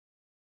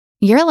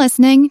You're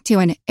listening to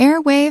an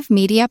Airwave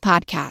Media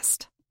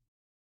Podcast.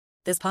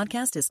 This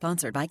podcast is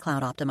sponsored by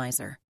Cloud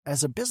Optimizer.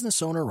 As a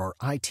business owner or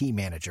IT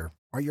manager,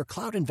 are your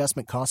cloud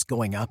investment costs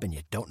going up and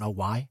you don't know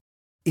why?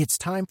 It's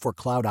time for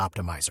Cloud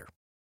Optimizer.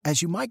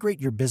 As you migrate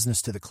your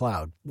business to the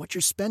cloud, what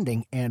you're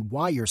spending and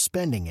why you're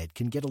spending it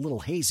can get a little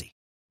hazy.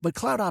 But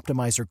Cloud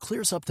Optimizer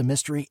clears up the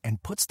mystery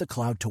and puts the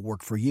cloud to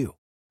work for you.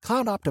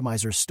 Cloud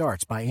Optimizer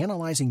starts by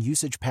analyzing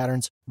usage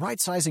patterns,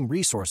 right-sizing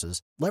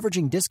resources,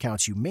 leveraging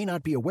discounts you may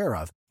not be aware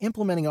of,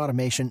 implementing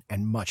automation,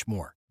 and much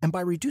more. And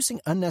by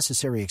reducing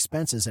unnecessary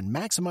expenses and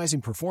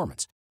maximizing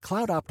performance,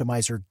 Cloud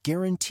Optimizer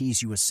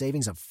guarantees you a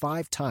savings of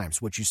 5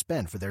 times what you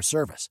spend for their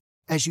service.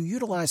 As you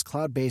utilize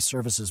cloud-based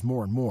services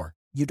more and more,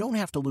 you don't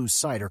have to lose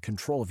sight or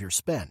control of your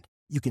spend.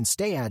 You can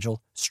stay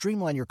agile,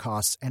 streamline your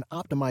costs, and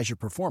optimize your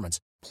performance,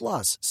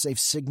 plus save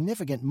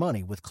significant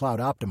money with Cloud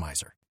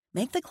Optimizer.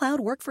 Make the cloud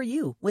work for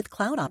you with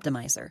Cloud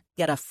Optimizer.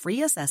 Get a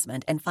free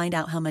assessment and find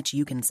out how much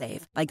you can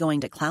save by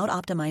going to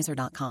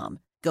cloudoptimizer.com.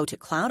 Go to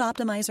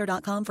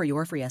cloudoptimizer.com for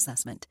your free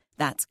assessment.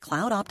 That's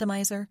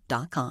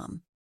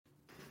cloudoptimizer.com.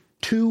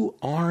 2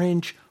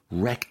 orange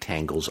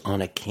rectangles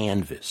on a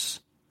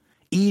canvas,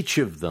 each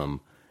of them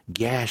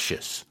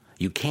gaseous.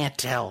 You can't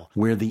tell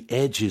where the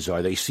edges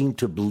are. They seem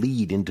to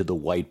bleed into the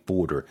white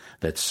border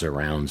that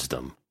surrounds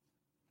them.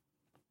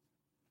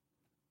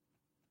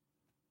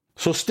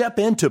 So step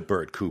into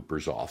Bert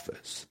Cooper's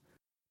office.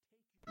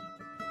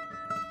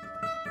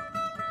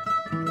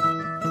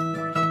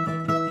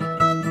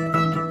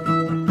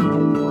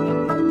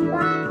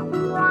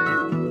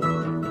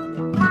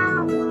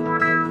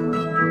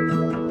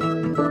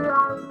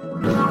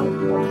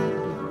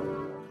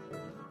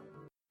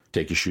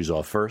 Take your shoes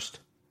off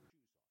first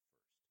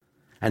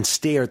and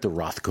stare at the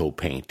Rothko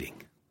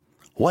painting.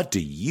 What do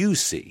you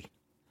see?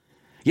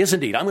 Yes,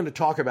 indeed, I'm going to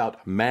talk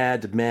about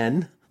Mad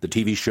Men, the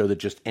TV show that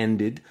just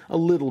ended, a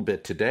little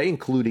bit today,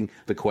 including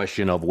the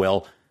question of,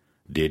 well,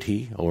 did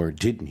he or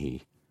didn't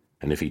he?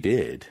 And if he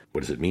did, what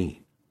does it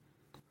mean?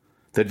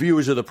 That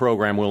viewers of the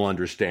program will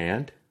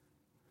understand.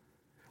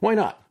 Why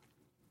not?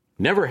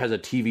 Never has a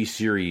TV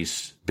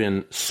series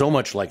been so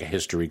much like a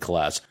history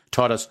class,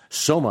 taught us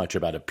so much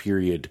about a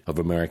period of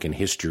American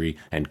history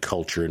and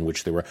culture in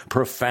which there were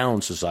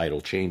profound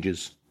societal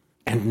changes.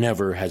 And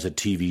never has a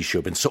TV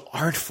show been so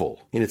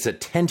artful in its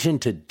attention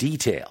to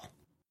detail,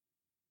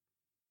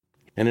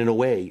 and in a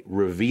way,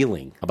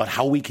 revealing about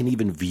how we can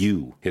even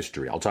view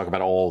history. I'll talk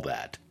about all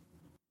that.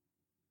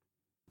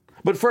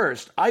 But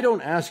first, I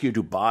don't ask you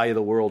to buy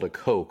the world a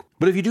Coke,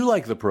 but if you do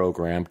like the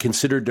program,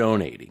 consider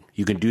donating.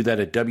 You can do that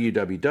at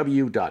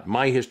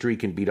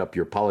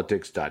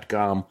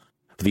www.myhistorycanbeatupyourpolitics.com.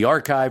 For the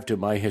archive to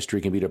My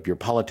History Can Beat Up Your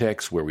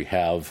Politics, where we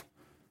have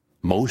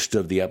most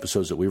of the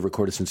episodes that we've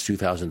recorded since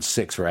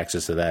 2006, for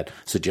access to that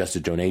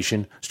suggested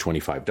donation is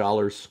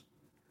 $25.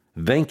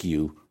 Thank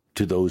you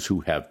to those who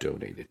have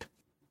donated.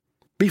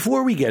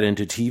 Before we get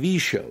into TV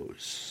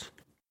shows,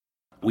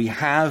 we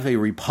have a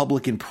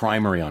Republican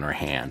primary on our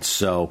hands,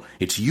 so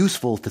it's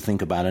useful to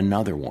think about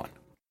another one.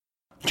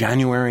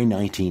 January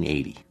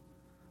 1980.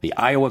 The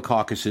Iowa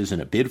caucuses,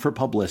 in a bid for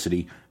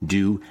publicity,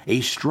 do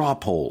a straw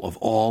poll of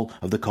all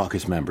of the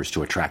caucus members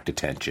to attract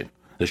attention.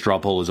 The straw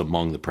poll is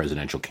among the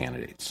presidential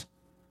candidates.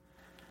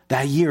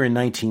 That year in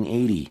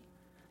 1980,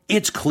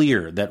 it's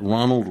clear that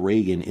Ronald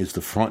Reagan is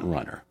the front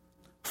runner.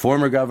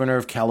 Former governor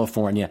of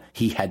California,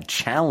 he had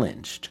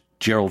challenged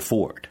Gerald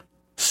Ford,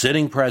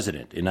 sitting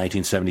president in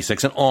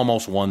 1976, and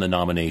almost won the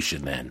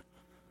nomination then.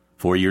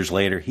 4 years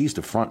later, he's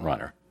the front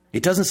runner.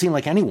 It doesn't seem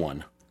like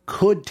anyone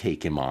could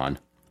take him on,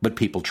 but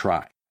people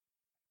try.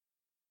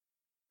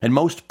 And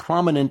most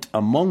prominent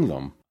among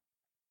them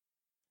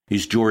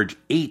is George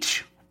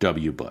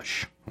H.W.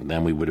 Bush. And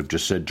then we would have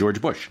just said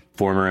George Bush,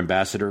 former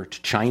ambassador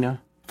to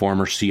China,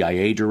 former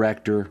CIA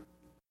director,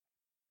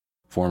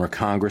 former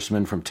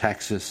congressman from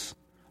Texas,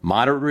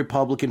 moderate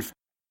Republican.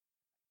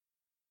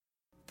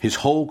 His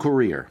whole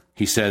career,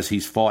 he says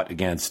he's fought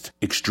against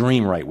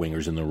extreme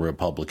right-wingers in the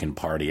Republican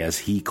Party, as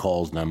he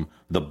calls them,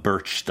 the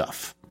Birch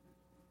stuff,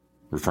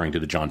 referring to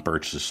the John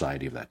Birch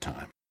Society of that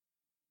time.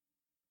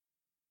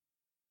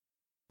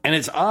 And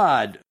it's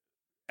odd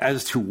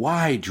as to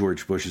why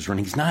George Bush is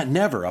running. He's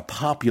never a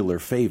popular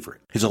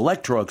favorite. His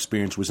electoral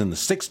experience was in the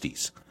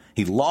 60s.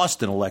 He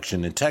lost an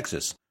election in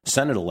Texas,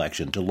 Senate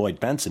election, to Lloyd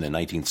Bentsen in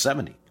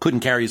 1970. Couldn't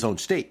carry his own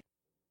state.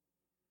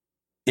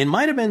 It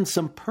might have been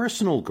some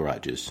personal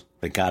grudges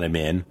that got him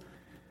in.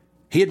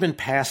 He had been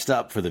passed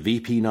up for the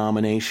VP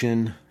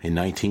nomination in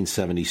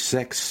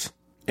 1976.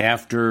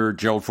 After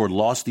Gerald Ford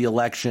lost the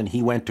election,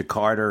 he went to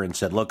Carter and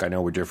said, look, I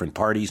know we're different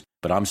parties,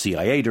 but I'm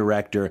CIA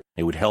director.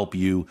 It would help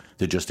you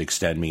to just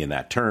extend me in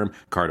that term.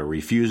 Carter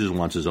refuses,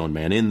 wants his own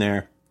man in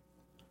there.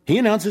 He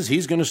announces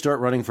he's going to start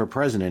running for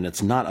president.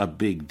 It's not a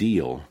big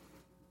deal.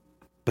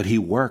 But he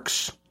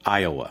works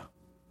Iowa.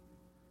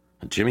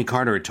 Jimmy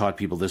Carter had taught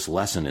people this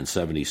lesson in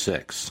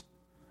 76.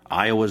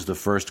 Iowa's the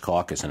first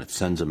caucus, and it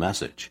sends a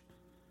message.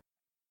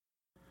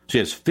 So he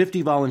has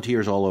 50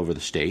 volunteers all over the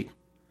state,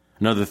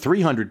 another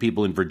 300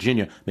 people in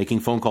Virginia making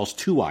phone calls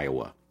to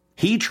Iowa.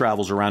 He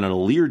travels around in a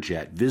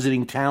Learjet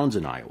visiting towns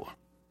in Iowa.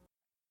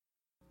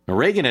 Now,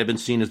 Reagan had been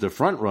seen as the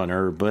front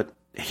runner, but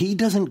he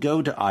doesn't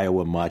go to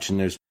Iowa much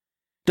and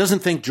doesn't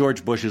think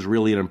George Bush is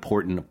really an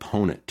important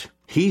opponent.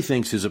 He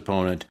thinks his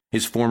opponent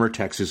is former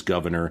Texas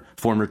governor,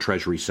 former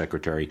Treasury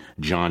Secretary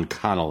John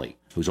Connally,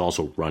 who's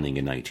also running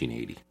in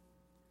 1980.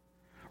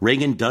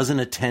 Reagan doesn't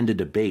attend a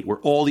debate where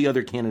all the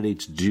other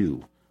candidates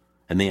do,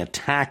 and they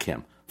attack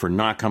him for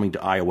not coming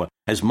to Iowa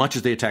as much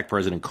as they attack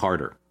President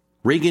Carter.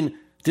 Reagan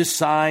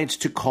decides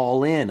to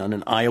call in on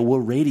an Iowa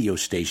radio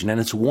station, and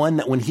it's one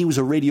that when he was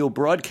a radio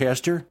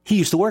broadcaster, he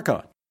used to work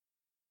on.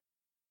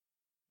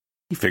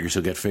 He figures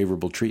he'll get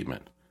favorable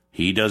treatment.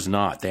 He does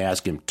not. They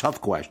ask him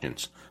tough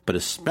questions, but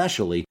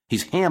especially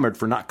he's hammered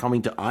for not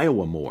coming to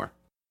Iowa more.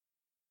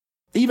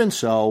 Even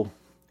so,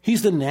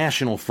 he's the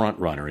national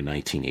frontrunner in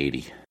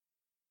 1980.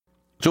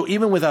 So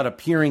even without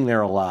appearing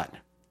there a lot,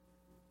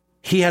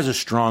 he has a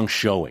strong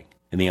showing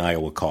in the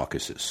Iowa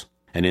caucuses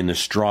and in the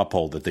straw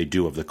poll that they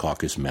do of the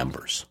caucus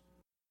members.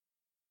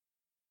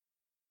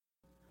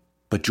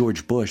 But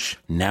George Bush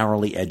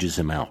narrowly edges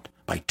him out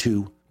by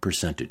 2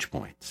 percentage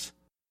points.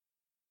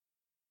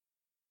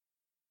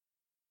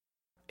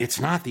 It's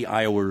not the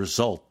Iowa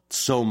result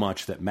so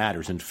much that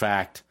matters. In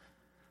fact,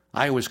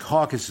 Iowa's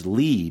caucus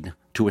lead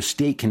to a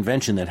state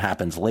convention that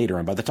happens later.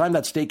 And by the time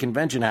that state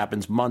convention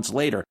happens months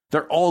later,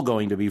 they're all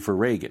going to be for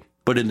Reagan.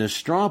 But in the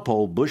straw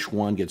poll, Bush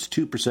 1 gets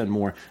 2%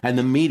 more, and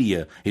the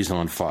media is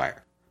on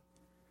fire.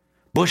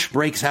 Bush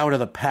breaks out of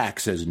the pack,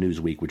 says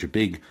Newsweek, with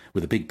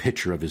a big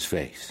picture of his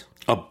face.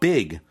 A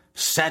big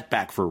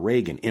setback for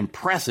Reagan,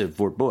 impressive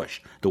for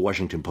Bush, the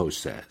Washington Post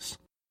says.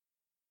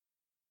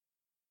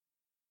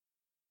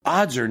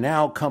 Odds are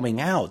now coming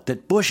out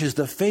that Bush is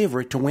the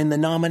favorite to win the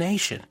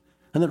nomination,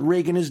 and that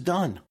Reagan is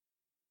done.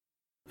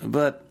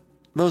 But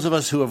those of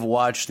us who have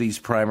watched these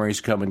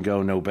primaries come and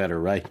go know better,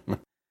 right?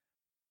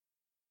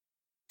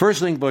 First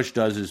thing Bush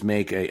does is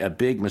make a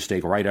big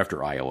mistake right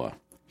after Iowa.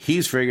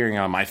 He's figuring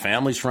out, my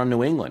family's from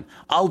New England.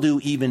 I'll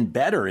do even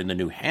better in the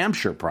New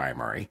Hampshire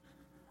primary.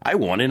 I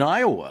won in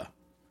Iowa.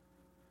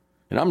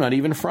 And I'm not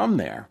even from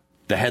there.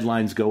 The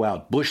headlines go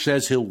out. Bush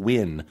says he'll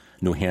win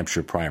New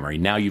Hampshire primary.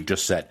 Now you've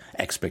just set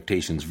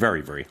expectations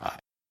very, very high.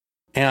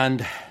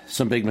 And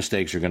some big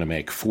mistakes you're going to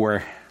make.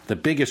 For the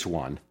biggest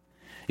one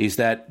is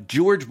that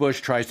George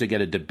Bush tries to get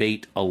a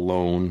debate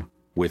alone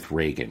with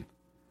Reagan.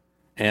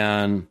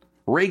 And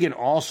Reagan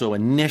also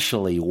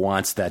initially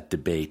wants that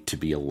debate to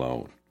be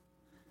alone.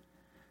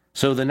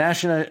 So the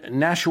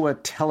Nashua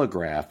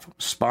Telegraph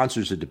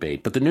sponsors a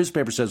debate, but the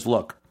newspaper says,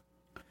 look,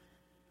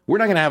 we're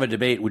not going to have a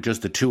debate with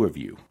just the two of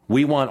you.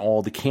 We want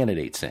all the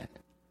candidates in.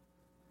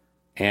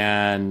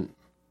 And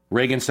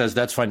Reagan says,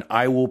 that's fine.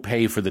 I will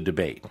pay for the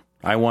debate.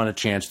 I want a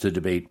chance to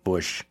debate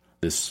Bush,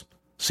 this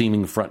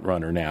seeming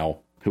frontrunner now,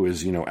 who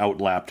has,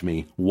 outlapped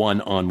me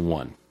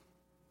one-on-one.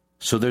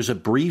 So there's a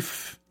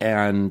brief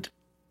and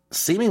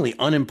seemingly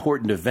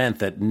unimportant event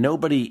that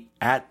nobody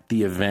at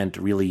the event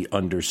really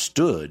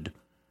understood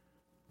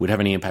would have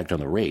any impact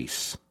on the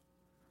race.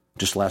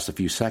 Just lasts a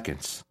few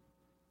seconds.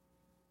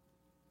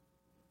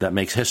 That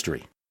makes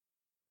history.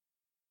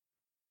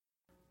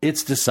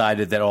 It's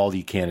decided that all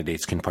the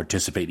candidates can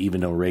participate,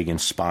 even though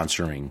Reagan's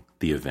sponsoring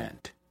the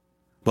event.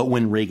 But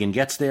when Reagan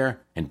gets there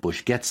and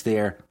Bush gets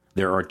there,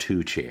 there are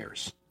 2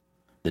 chairs.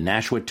 The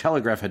Nashua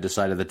Telegraph had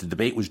decided that the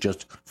debate was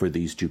just for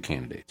these 2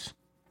 candidates.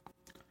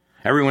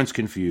 Everyone's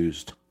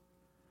confused.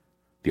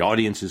 The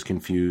audience is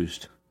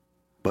confused.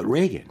 But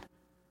Reagan,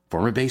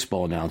 former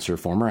baseball announcer,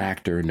 former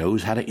actor,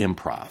 knows how to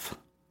improv.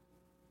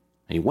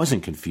 And he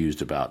wasn't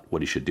confused about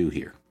what he should do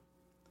here.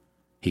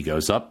 He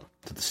goes up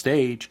to the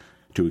stage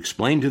to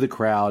explain to the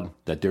crowd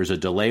that there's a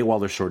delay while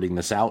they're sorting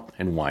this out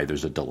and why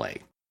there's a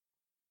delay.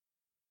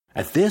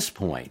 At this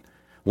point,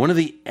 one of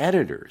the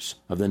editors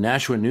of the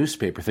Nashua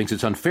newspaper thinks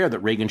it's unfair that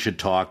Reagan should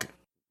talk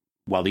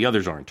while the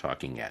others aren't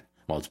talking yet,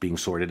 while it's being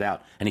sorted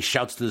out. And he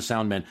shouts to the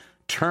sound men,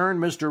 "Turn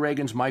Mr.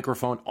 Reagan's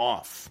microphone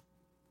off."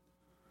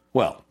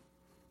 Well,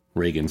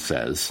 Reagan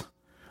says,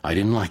 "I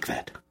didn't like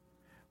that.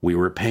 We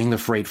were paying the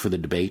freight for the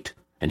debate,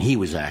 and he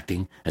was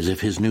acting as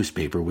if his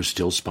newspaper was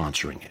still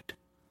sponsoring it.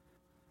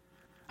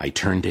 I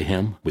turned to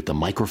him with the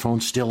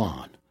microphone still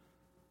on,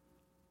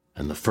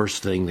 and the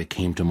first thing that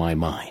came to my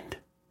mind,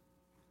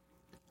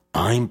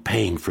 I'm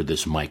paying for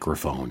this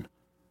microphone,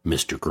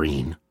 Mr.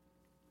 Green."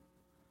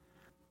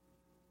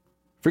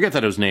 Forget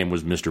that his name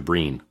was Mr.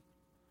 Breen.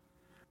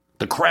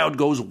 The crowd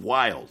goes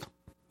wild,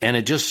 and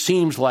it just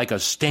seems like a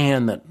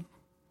stand that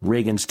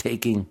Reagan's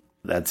taking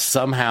that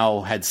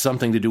somehow had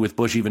something to do with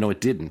Bush, even though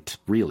it didn't,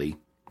 really.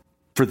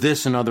 For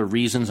this and other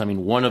reasons,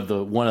 one of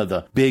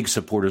the big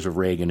supporters of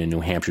Reagan in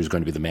New Hampshire is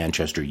going to be the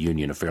Manchester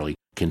Union, a fairly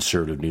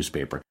conservative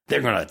newspaper.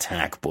 They're going to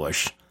attack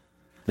Bush.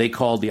 They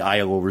called the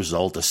Iowa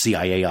result a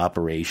CIA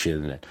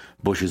operation.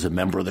 Bush is a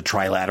member of the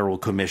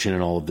Trilateral Commission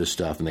and all of this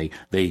stuff, and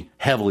they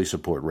heavily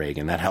support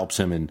Reagan. That helps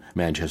him in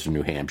Manchester,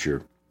 New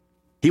Hampshire.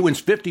 He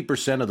wins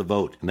 50% of the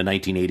vote in the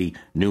 1980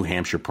 New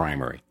Hampshire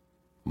primary.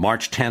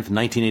 March 10th,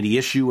 1980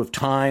 issue of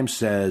Time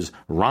says,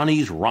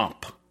 Ronnie's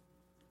romp.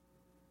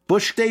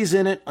 Bush stays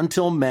in it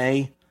until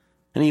May,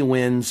 And he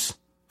wins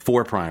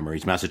 4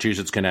 primaries: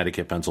 Massachusetts,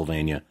 Connecticut,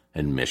 Pennsylvania,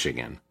 and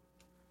Michigan.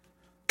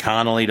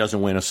 Connally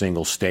doesn't win a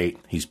single state.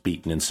 He's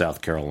beaten in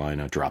South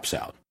Carolina, drops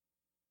out.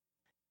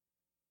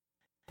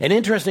 An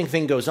interesting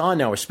thing goes on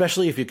now,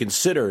 especially if you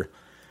consider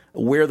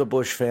where the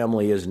Bush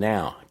family is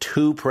now.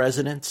 2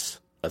 presidents,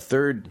 a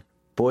third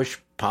Bush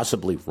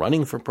possibly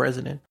running for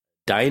president,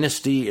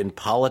 dynasty in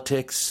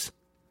politics,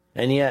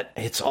 and yet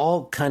it's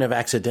all kind of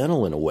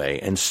accidental in a way,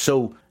 and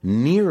so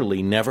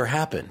nearly never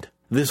happened.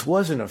 This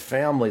wasn't a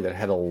family that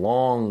had a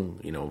long,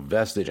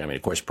 vestige. I mean,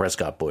 of course,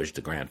 Prescott Bush,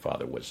 the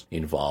grandfather, was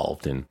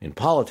involved in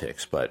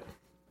politics, but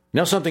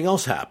now something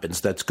else happens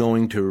that's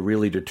going to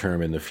really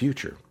determine the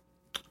future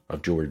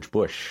of George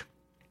Bush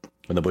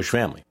and the Bush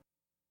family.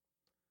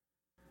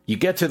 You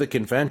get to the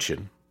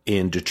convention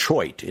in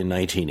Detroit in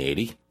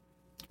 1980.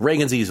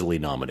 Reagan's easily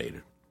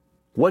nominated.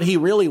 What he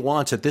really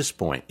wants at this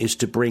point is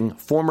to bring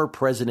former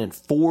President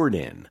Ford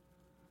in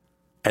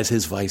as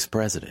his vice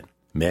president.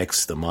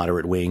 Mix the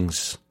moderate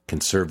wings,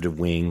 conservative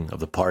wing of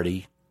the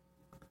party,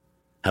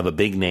 have a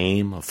big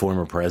name, a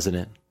former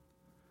president,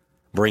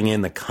 bring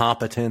in the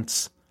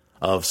competence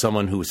of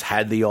someone who's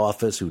had the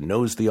office, who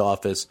knows the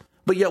office,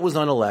 but yet was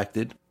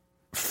unelected.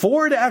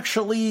 Ford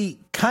actually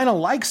kind of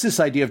likes this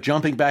idea of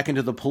jumping back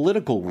into the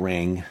political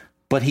ring,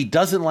 but he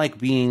doesn't like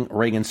being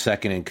Reagan's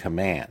second in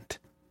command.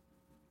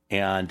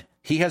 And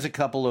he has a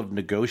couple of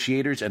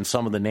negotiators, and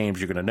some of the names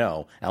you're going to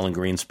know, Alan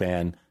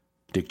Greenspan,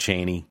 Dick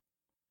Cheney,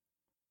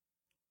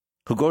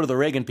 who go to the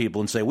Reagan people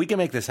and say, we can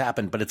make this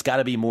happen, but it's got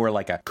to be more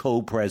like a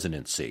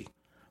co-presidency.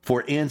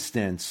 For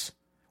instance,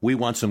 we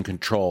want some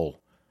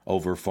control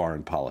over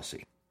foreign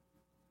policy.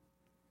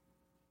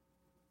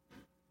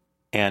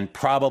 And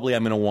probably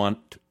I'm going to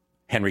want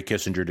Henry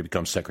Kissinger to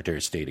become Secretary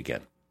of State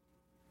again.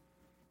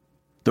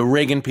 The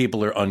Reagan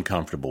people are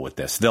uncomfortable with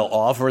this. They'll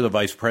offer the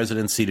vice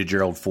presidency to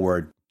Gerald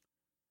Ford.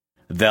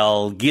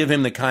 They'll give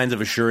him the kinds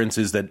of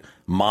assurances that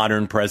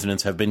modern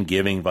presidents have been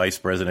giving vice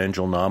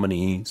presidential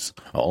nominees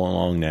all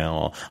along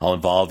now. I'll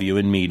involve you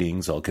in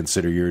meetings. I'll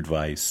consider your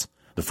advice.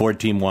 The Ford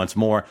team wants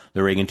more.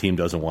 The Reagan team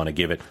doesn't want to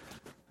give it.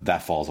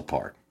 That falls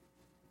apart.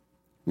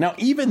 Now,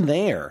 even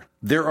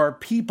there are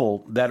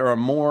people that are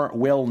more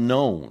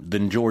well-known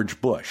than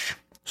George Bush.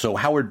 So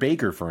Howard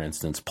Baker, for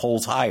instance,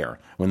 polls higher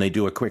when they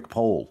do a quick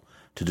poll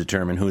to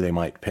determine who they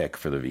might pick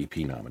for the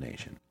VP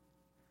nomination.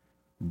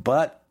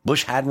 But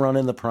Bush had run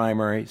in the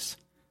primaries.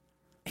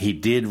 He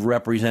did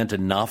represent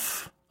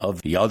enough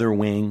of the other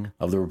wing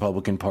of the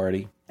Republican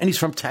Party. And he's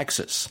from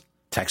Texas.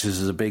 Texas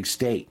is a big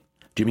state.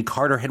 Jimmy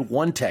Carter had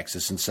won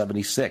Texas in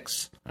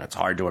 1976. It's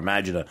hard to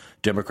imagine a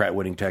Democrat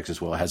winning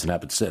Texas. Well, it hasn't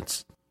happened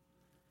since.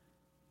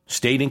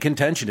 Stayed in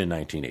contention in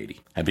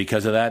 1980. And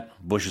because of that,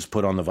 Bush is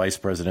put on the vice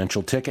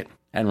presidential ticket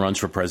and runs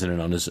for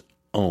president on his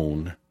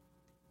own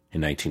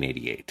in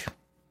 1988.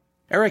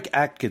 Eric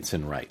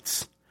Atkinson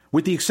writes,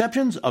 with the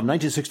exceptions of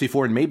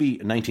 1964 and maybe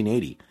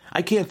 1980,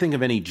 I can't think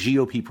of any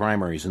GOP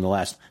primaries in the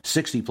last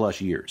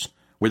 60-plus years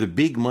where the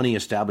big money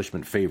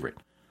establishment favorite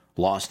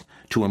lost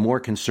to a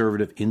more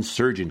conservative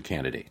insurgent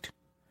candidate.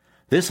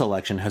 This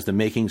election has the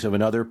makings of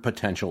another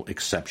potential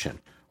exception.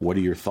 What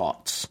are your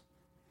thoughts?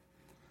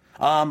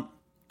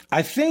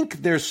 I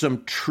think there's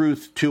some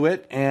truth to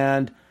it,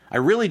 and I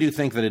really do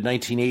think that in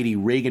 1980,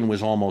 Reagan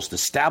was almost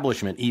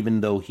establishment,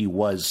 even though he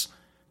was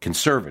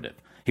conservative.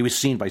 He was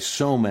seen by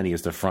so many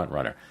as the front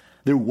runner.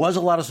 There was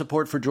a lot of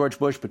support for George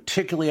Bush,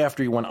 particularly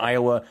after he won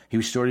Iowa. He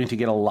was starting to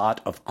get a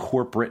lot of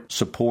corporate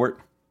support.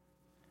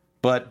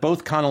 But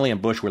both Connally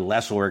and Bush were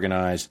less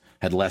organized,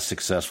 had less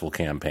successful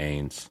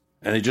campaigns,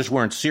 and they just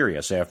weren't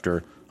serious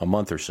after a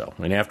month or so.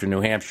 And after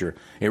New Hampshire,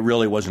 it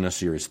really wasn't a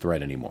serious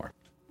threat anymore.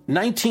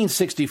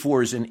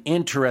 1964 is an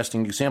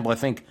interesting example. I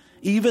think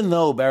even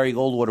though Barry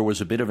Goldwater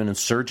was a bit of an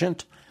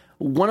insurgent,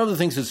 one of the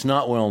things that's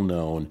not well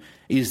known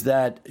is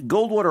that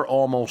Goldwater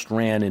almost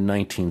ran in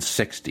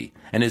 1960,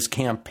 and his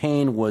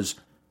campaign was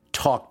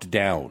talked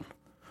down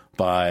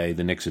by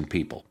the Nixon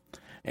people.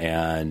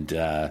 And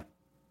there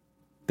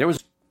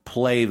was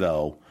play,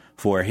 though,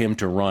 for him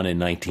to run in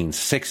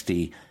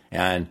 1960,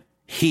 and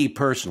he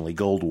personally,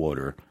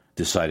 Goldwater,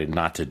 decided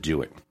not to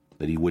do it,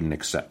 that he wouldn't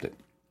accept it.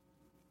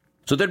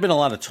 So there'd been a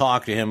lot of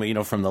talk to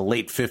him, from the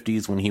late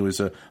 50s when he was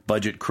a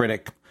budget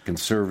critic,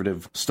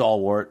 conservative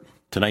stalwart,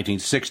 to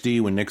 1960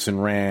 when Nixon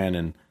ran.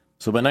 And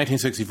so by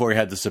 1964, he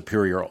had the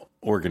superior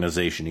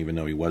organization, even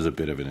though he was a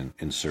bit of an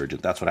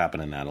insurgent. That's what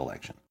happened in that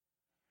election.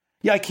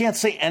 Yeah, I can't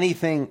say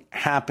anything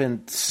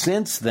happened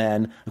since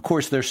then. Of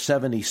course, there's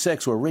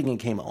 76, where Reagan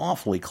came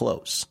awfully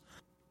close.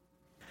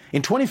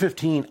 In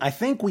 2015, I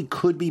think we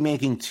could be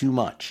making too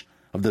much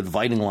of the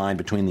dividing line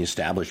between the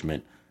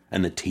establishment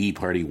and the Tea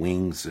Party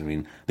wings. I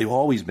mean, they've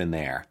always been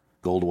there.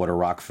 Goldwater,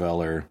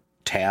 Rockefeller,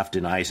 Taft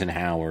and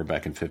Eisenhower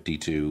back in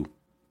 52.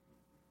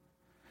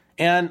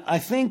 And I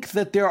think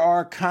that there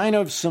are kind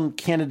of some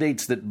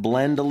candidates that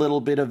blend a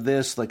little bit of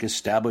this, like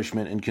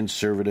establishment and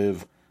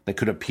conservative, that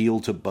could appeal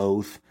to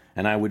both.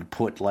 And I would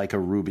put like a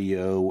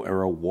Rubio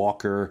or a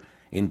Walker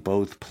in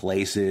both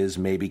places,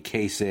 maybe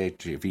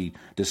Kasich if he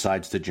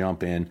decides to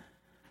jump in.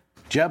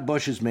 Jeb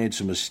Bush has made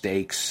some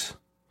mistakes,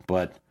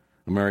 but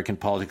American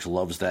politics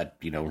loves that,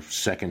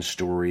 second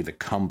story, the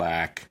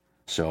comeback.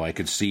 So I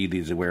could see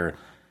these where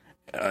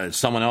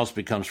someone else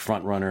becomes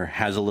front runner,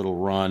 has a little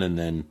run, and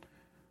then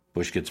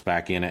Bush gets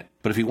back in it.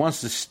 But if he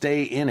wants to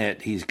stay in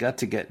it, he's got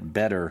to get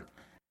better.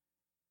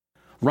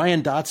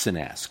 Ryan Dotson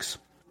asks,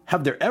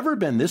 have there ever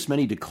been this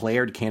many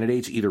declared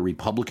candidates, either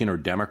Republican or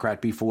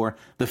Democrat, before?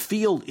 The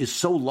field is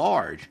so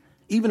large.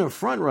 Even a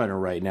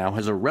frontrunner right now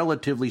has a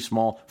relatively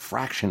small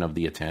fraction of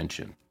the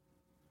attention.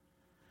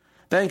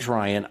 Thanks,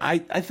 Ryan. I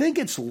think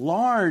it's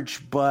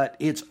large, but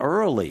it's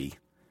early.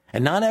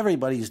 And not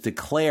everybody's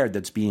declared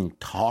that's being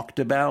talked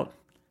about,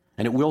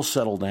 and it will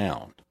settle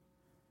down.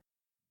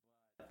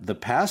 The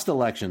past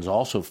elections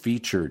also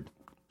featured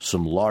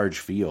some large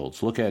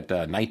fields. Look at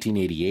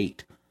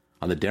 1988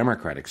 on the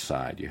Democratic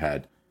side. You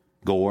had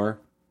Gore,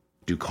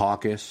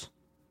 Dukakis,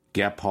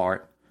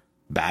 Gephardt,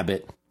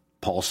 Babbitt,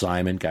 Paul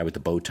Simon, guy with the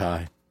bow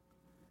tie,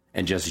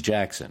 and Jesse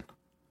Jackson,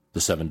 the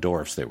Seven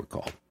Dwarfs they were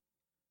called.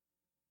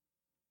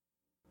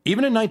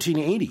 Even in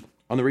 1980,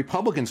 on the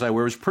Republican side,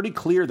 where it was pretty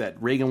clear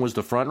that Reagan was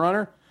the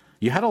frontrunner,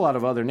 you had a lot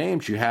of other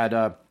names. You had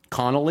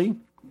Connally,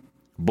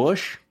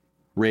 Bush,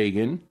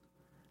 Reagan,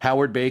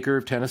 Howard Baker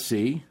of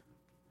Tennessee,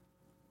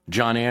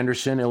 John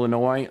Anderson,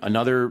 Illinois,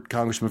 another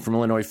congressman from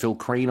Illinois, Phil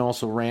Crane,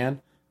 also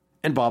ran,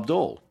 and Bob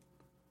Dole.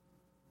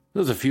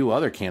 There's a few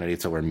other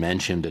candidates that were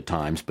mentioned at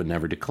times but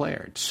never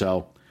declared.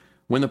 So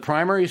when the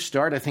primaries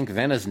start, I think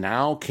then as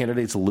now,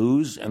 candidates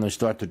lose and they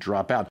start to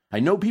drop out.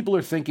 I know people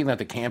are thinking that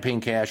the campaign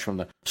cash from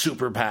the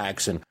super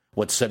PACs and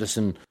what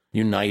Citizen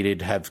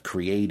United have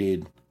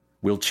created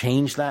will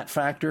change that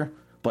factor,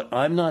 but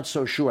I'm not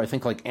so sure. I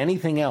think like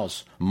anything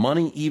else,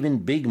 money, even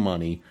big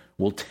money,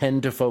 will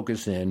tend to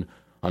focus in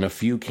on a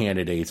few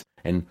candidates,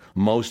 and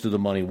most of the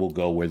money will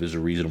go where there's a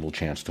reasonable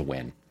chance to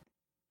win.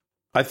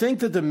 I think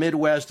that the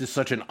Midwest is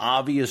such an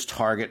obvious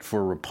target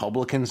for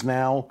Republicans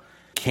now.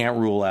 Can't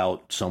rule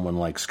out someone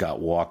like Scott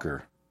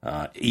Walker,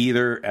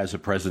 either as a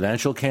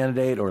presidential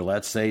candidate or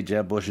let's say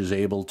Jeb Bush is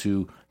able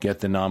to get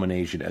the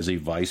nomination as a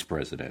vice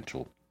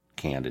presidential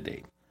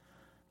candidate.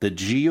 The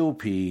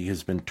GOP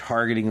has been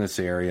targeting this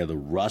area, the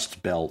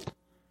Rust Belt,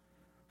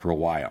 for a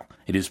while.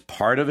 It is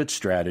part of its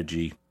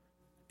strategy.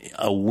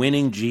 A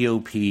winning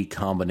GOP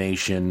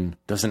combination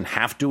doesn't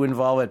have to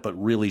involve it,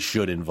 but really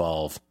should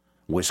involve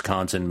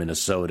Wisconsin,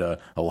 Minnesota,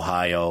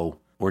 Ohio,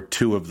 or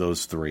two of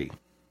those three.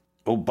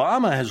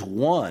 Obama has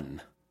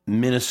won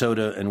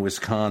Minnesota and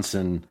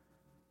Wisconsin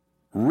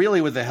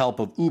really with the help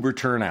of uber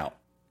turnout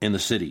in the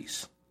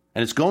cities.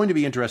 And it's going to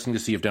be interesting to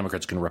see if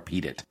Democrats can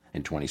repeat it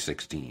in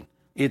 2016.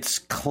 It's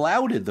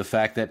clouded the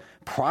fact that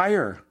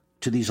prior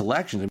to these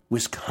elections,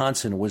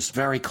 Wisconsin was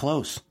very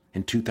close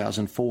in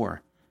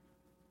 2004.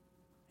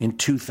 In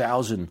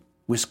 2000,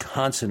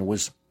 Wisconsin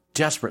was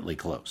desperately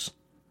close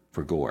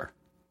for Gore.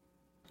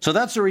 So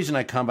that's the reason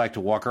I come back to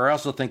Walker. I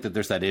also think that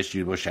there's that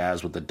issue Bush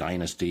has with the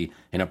dynasty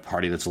in a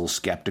party that's a little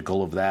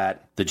skeptical of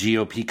that. The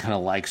GOP kind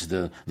of likes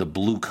the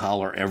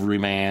blue-collar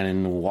everyman,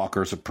 and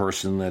Walker's a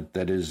person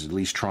that is at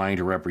least trying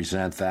to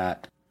represent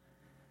that.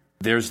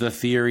 There's the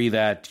theory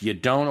that you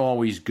don't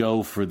always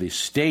go for the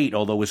state,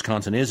 although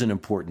Wisconsin is an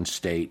important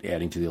state,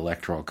 adding to the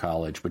Electoral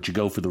College, but you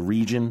go for the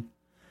region.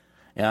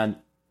 And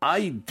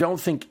I don't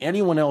think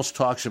anyone else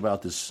talks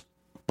about this,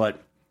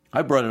 but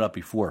I brought it up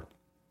before.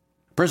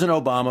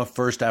 President Obama,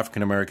 first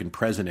African-American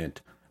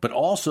president, but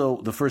also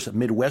the first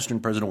Midwestern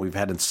president we've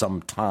had in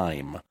some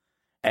time.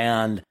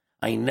 And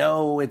I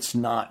know it's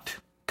not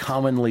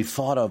commonly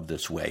thought of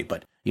this way,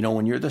 but,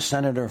 when you're the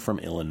senator from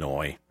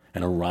Illinois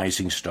and a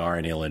rising star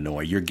in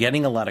Illinois, you're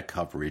getting a lot of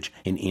coverage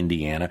in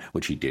Indiana,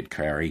 which he did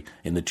carry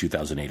in the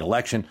 2008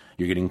 election.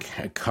 You're getting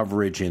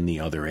coverage in the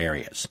other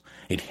areas.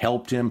 It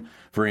helped him,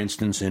 for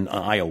instance, in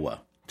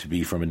Iowa, to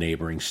be from a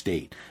neighboring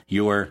state.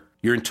 You're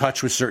in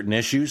touch with certain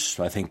issues.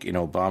 I think in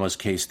Obama's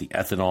case, the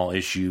ethanol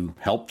issue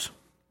helped.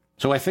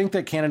 So I think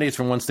that candidates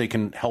from one state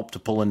can help to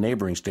pull in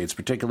neighboring states,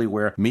 particularly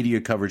where media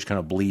coverage kind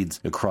of bleeds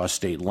across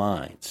state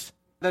lines.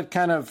 That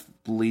kind of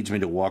leads me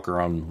to Walker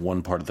on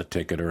one part of the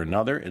ticket or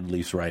another, at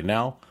least right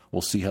now.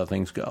 We'll see how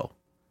things go.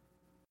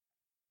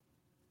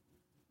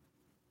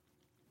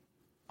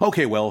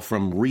 Okay, well,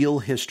 from real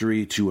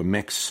history to a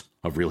mix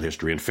of real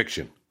history and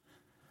fiction.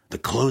 The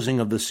closing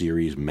of the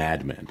series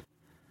Mad Men,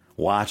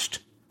 watched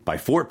by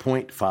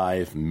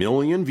 4.5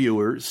 million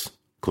viewers,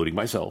 including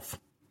myself,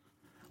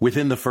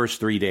 within the first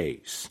 3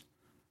 days.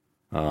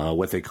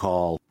 What they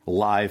call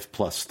live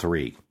plus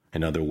 3.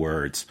 In other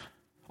words,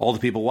 all the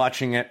people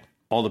watching it,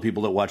 all the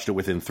people that watched it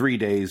within 3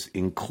 days,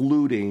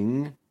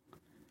 including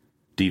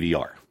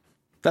DVR.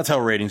 That's how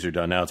ratings are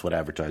done now. It's what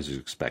advertisers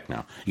expect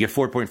now. You get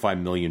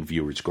 4.5 million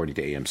viewers, according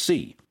to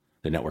AMC,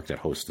 the network that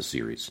hosts the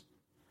series.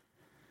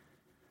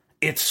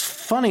 It's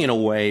funny in a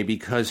way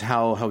because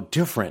how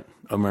different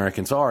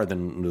Americans are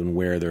than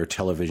where their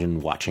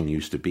television watching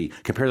used to be.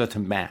 Compare that to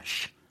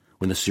MASH,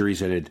 when the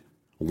series had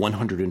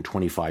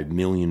 125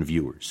 million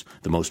viewers,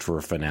 the most for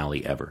a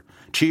finale ever.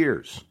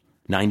 Cheers,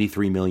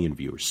 93 million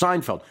viewers.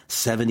 Seinfeld,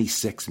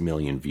 76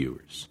 million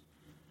viewers.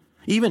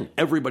 Even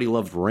Everybody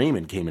Loved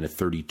Raymond came in at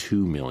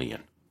 32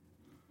 million.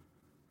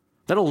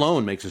 That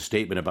alone makes a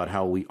statement about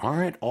how we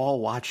aren't all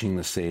watching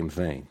the same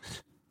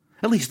things.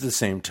 At least at the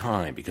same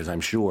time, because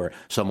I'm sure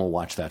some will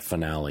watch that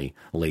finale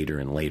later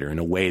and later in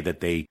a way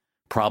that they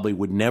probably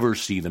would never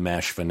see the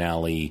MASH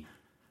finale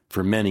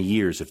for many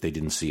years if they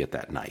didn't see it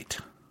that night.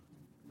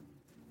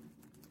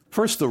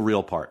 First, the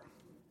real part.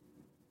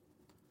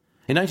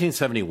 In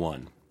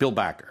 1971, Bill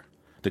Backer,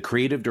 the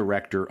creative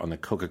director on the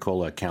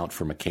Coca-Cola account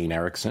for McCain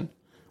Erickson,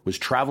 was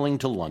traveling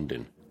to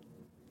London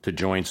to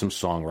join some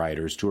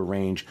songwriters to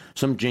arrange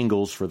some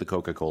jingles for the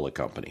Coca-Cola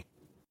company.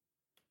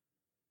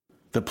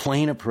 The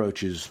plane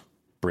approaches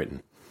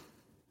Britain,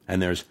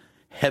 and there's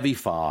heavy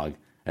fog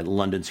at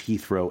London's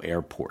Heathrow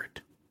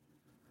Airport.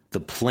 The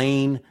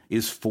plane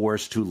is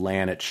forced to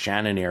land at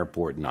Shannon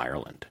Airport in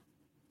Ireland.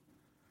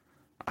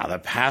 The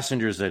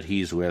passengers that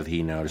he's with,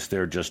 he noticed,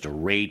 they're just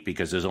irate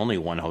because there's only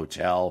one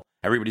hotel.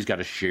 Everybody's got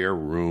to share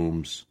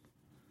rooms.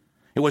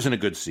 It wasn't a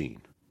good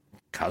scene.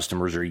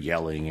 Customers are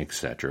yelling,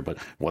 etc. But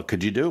what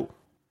could you do?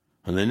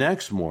 And the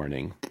next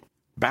morning,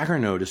 Backer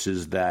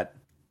notices that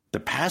the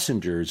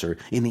passengers are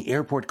in the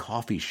airport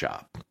coffee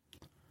shop,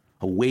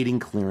 awaiting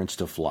clearance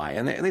to fly.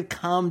 And they've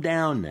calmed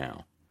down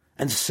now.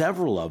 And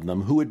several of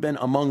them, who had been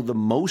among the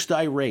most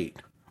irate,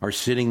 are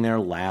sitting there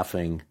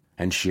laughing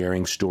and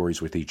sharing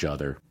stories with each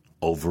other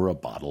over a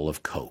bottle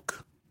of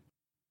Coke.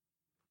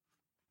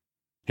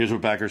 Here's what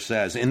Backer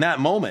says. In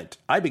that moment,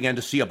 I began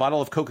to see a bottle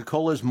of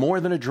Coca-Cola as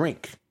more than a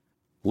drink.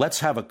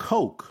 Let's have a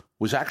Coke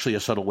was actually a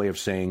subtle way of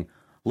saying,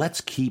 let's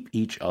keep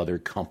each other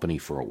company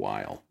for a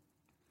while.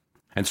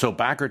 And so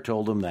Backer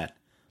told them that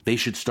they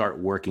should start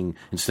working,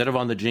 instead of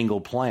on the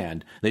jingle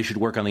planned, they should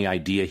work on the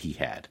idea he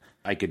had.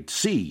 I could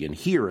see and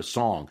hear a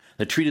song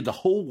that treated the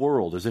whole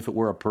world as if it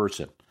were a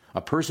person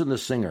the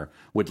singer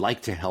would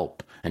like to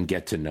help and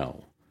get to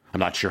know. I'm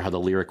not sure how the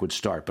lyric would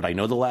start, but I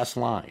know the last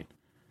line.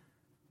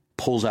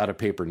 Pulls out a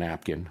paper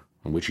napkin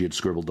on which he had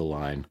scribbled the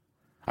line,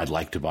 I'd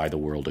like to buy the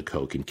world a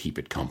Coke and keep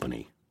it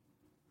company.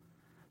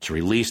 It's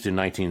released in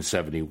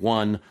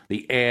 1971.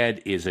 The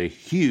ad is a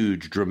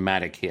huge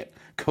dramatic hit.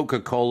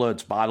 Coca-Cola,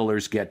 its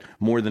bottlers, get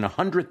more than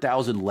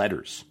 100,000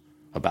 letters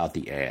about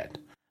the ad.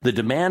 The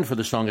demand for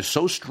the song is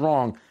so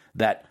strong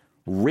that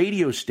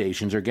radio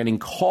stations are getting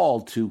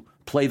called to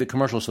play the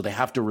commercial, so they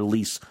have to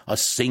release a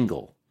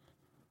single.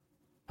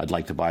 I'd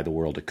like to buy the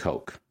world a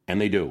Coke.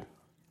 And they do.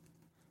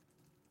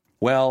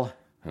 Well,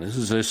 this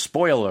is a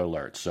spoiler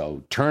alert,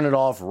 so turn it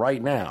off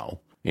right now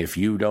if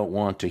you don't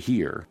want to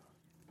hear.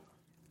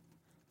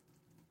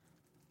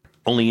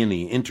 Only in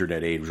the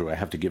internet age do I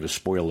have to give a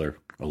spoiler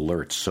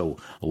alert so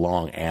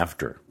long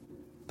after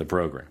the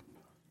program.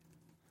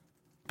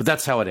 But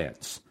that's how it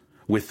ends,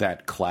 with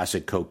that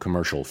classic Coke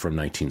commercial from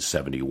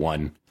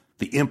 1971.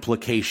 The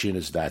implication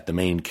is that the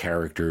main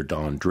character,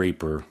 Don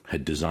Draper,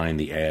 had designed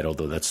the ad,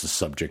 although that's the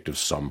subject of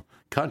some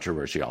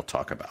controversy I'll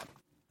talk about.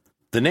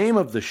 The name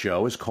of the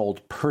show is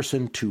called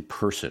Person to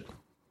Person,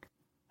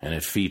 and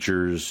it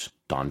features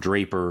Don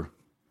Draper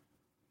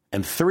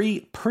and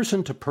 3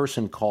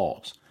 person-to-person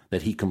calls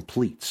that he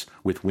completes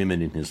with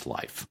women in his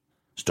life.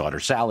 His daughter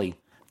Sally,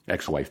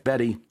 ex-wife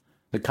Betty,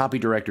 the copy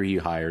director he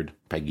hired,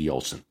 Peggy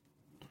Olson.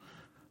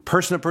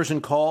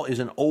 Person-to-person call is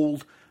an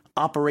old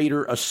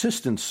operator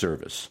assistance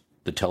service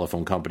the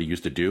telephone company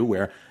used to do,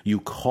 where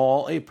you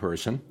call a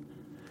person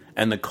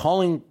and the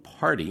calling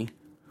party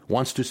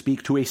wants to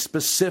speak to a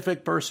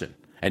specific person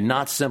and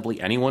not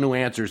simply anyone who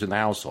answers in the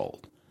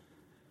household.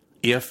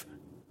 If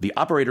the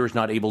operator is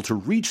not able to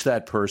reach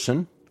that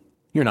person,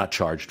 you're not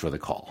charged for the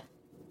call.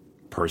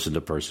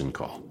 Person-to-person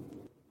call.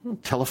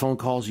 Telephone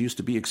calls used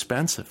to be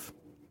expensive.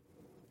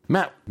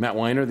 Matt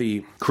Weiner,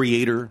 the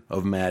creator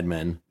of Mad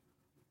Men,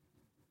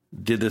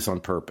 did this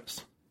on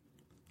purpose.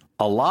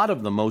 A lot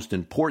of the most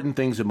important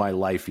things in my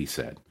life, he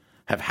said,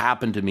 have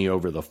happened to me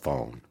over the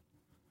phone.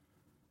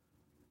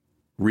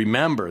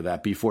 Remember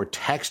that before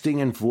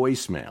texting and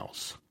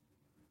voicemails,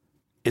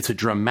 it's a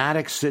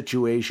dramatic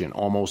situation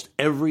almost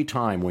every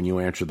time when you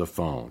answer the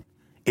phone,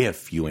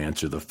 if you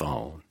answer the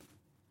phone.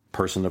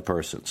 Person to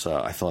person. So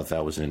I thought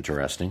that was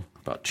interesting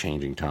about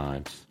changing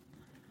times.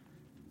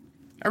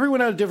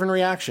 Everyone had a different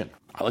reaction.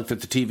 I looked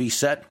at the TV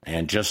set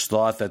and just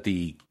thought that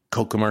the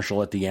Coke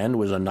commercial at the end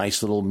was a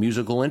nice little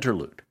musical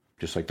interlude,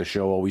 just like the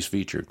show always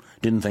featured.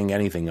 Didn't think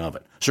anything of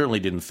it.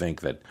 Certainly didn't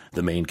think that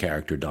the main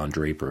character, Don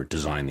Draper,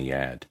 designed the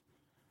ad.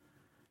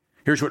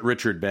 Here's what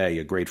Richard Bay,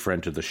 a great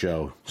friend to the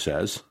show,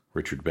 says.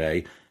 Richard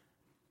Bay,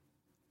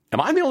 am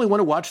I the only one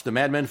who watched the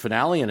Mad Men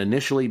finale and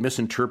initially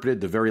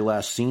misinterpreted the very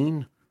last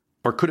scene?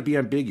 Or could it be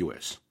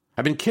ambiguous?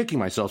 I've been kicking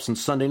myself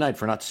since Sunday night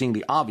for not seeing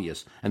the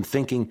obvious and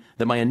thinking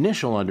that my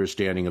initial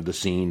understanding of the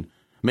scene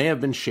may have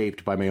been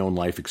shaped by my own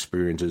life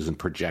experiences and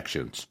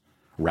projections,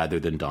 rather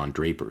than Don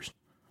Draper's.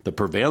 The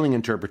prevailing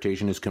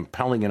interpretation is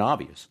compelling and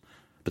obvious,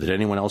 but did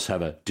anyone else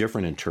have a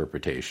different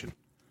interpretation?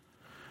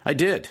 I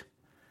did.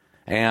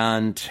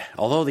 And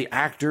although the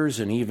actors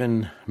and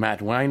even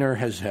Matt Weiner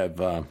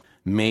have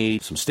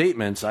made some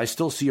statements, I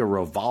still see a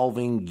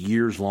revolving,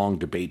 years-long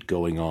debate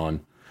going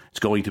on. It's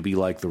going to be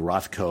like the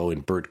Rothko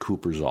and Bert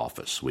Cooper's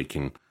office. We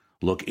can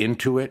look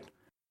into it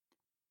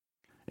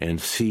and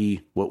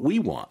see what we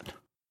want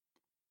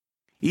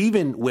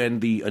Even when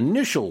the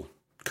initial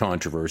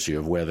controversy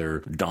of whether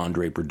Don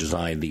Draper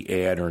designed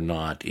the ad or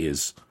not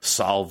is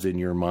solved in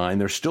your mind,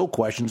 there's still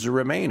questions that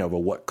remain over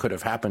what could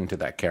have happened to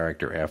that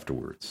character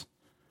afterwards.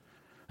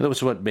 That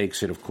was what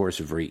makes it, of course,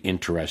 a very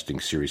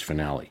interesting series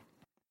finale.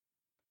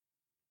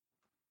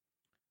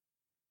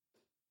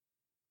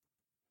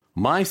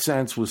 My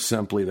sense was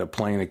simply that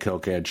playing the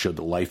Coke ad showed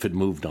that life had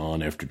moved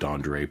on after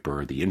Don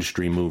Draper. The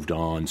industry moved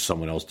on.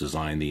 Someone else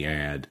designed the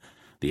ad.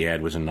 The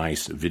ad was a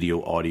nice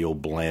video-audio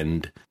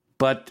blend.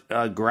 But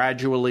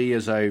gradually,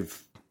 as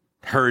I've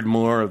heard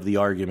more of the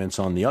arguments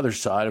on the other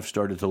side, I've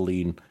started to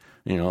lean,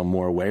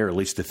 more away, or at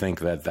least to think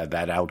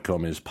that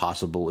outcome is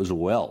possible as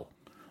well.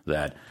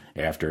 That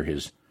after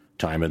his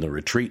time in the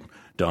retreat,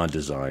 Don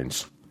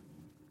designs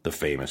the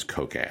famous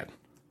Coke ad.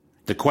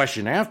 The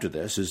question after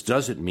this is,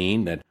 does it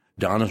mean that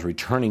Don is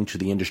returning to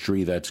the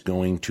industry that's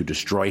going to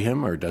destroy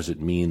him, or does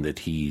it mean that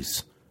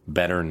he's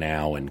better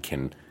now and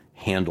can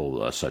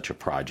handle such a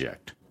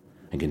project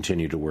and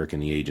continue to work in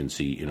the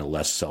agency in a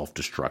less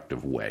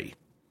self-destructive way?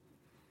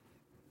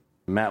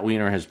 Matt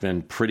Weiner has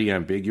been pretty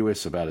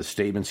ambiguous about his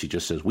statements. He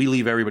just says, we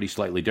leave everybody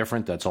slightly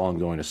different. That's all I'm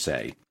going to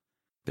say.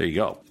 There you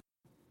go.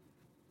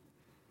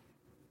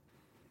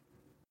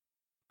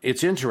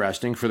 It's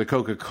interesting for the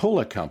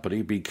Coca-Cola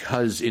Company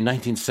because in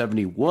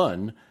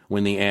 1971,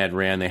 when the ad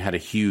ran, they had a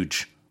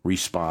huge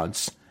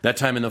response, that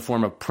time in the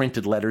form of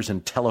printed letters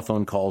and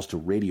telephone calls to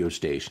radio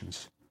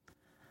stations.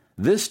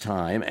 This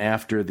time,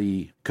 after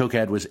the Coke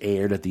ad was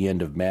aired at the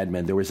end of Mad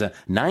Men, there was a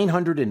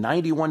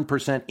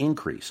 991%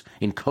 increase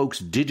in Coke's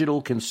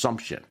digital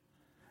consumption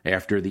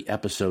after the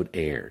episode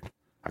aired,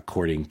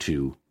 according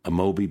to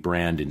Amobi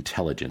Brand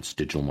Intelligence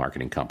digital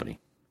marketing company.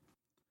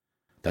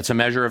 That's a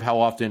measure of how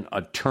often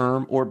a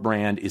term or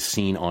brand is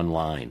seen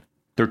online.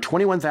 There are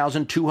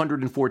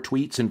 21,204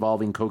 tweets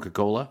involving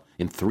Coca-Cola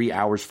in 3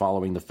 hours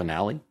following the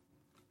finale.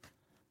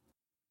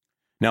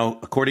 Now,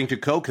 according to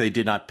Coke, they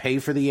did not pay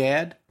for the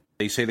ad.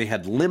 They say they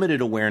had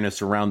limited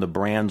awareness around the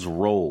brand's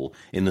role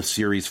in the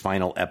series'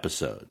 final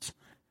episodes.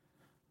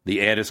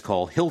 The ad is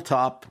called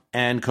Hilltop,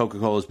 and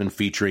Coca-Cola has been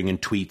featuring in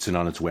tweets and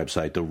on its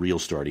website the real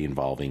story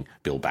involving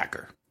Bill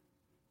Backer.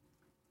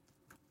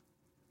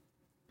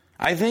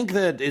 I think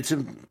that it's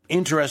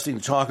interesting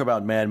to talk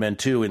about Mad Men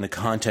 2 in the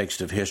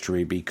context of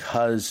history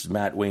because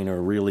Matt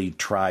Weiner really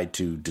tried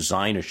to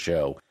design a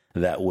show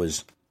that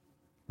was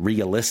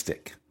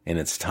realistic in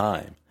its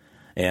time.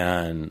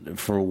 And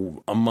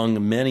for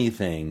among many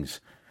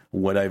things,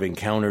 what I've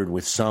encountered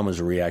with some is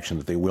a reaction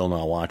that they will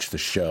not watch the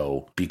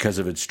show because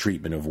of its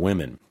treatment of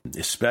women,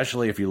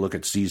 especially if you look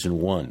at season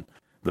 1.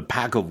 The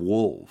pack of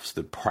wolves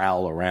that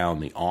prowl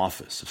around the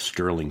office of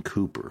Sterling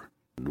Cooper.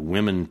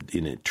 Women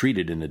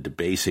treated in a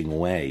debasing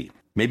way,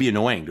 maybe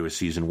annoying to a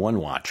season 1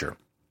 watcher.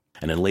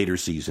 And in later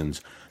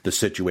seasons, the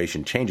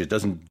situation changes. It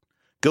doesn't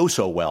go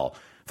so well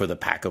for the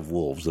pack of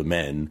wolves, the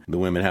men. The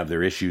women have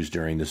their issues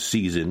during the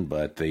season,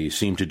 but they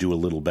seem to do a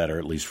little better,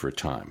 at least for a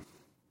time.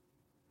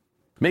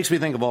 Makes me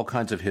think of all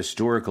kinds of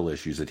historical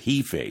issues that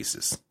he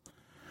faces,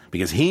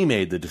 because he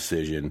made the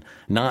decision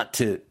not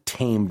to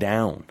tame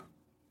down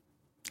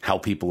how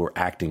people were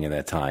acting at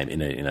that time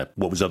in a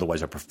what was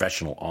otherwise a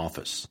professional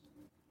office.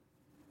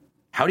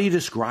 How do you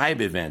describe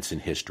events in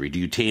history? Do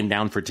you tame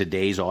down for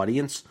today's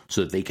audience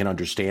so that they can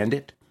understand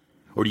it?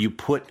 Or do you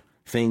put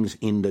things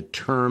in the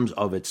terms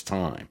of its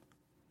time?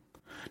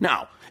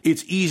 Now,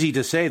 it's easy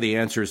to say the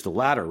answer is the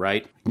latter,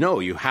 right? No,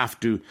 you have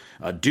to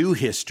do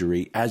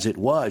history as it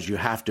was. You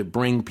have to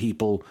bring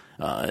people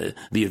the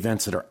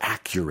events that are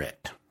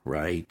accurate,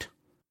 right?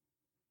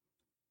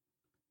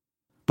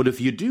 But if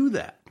you do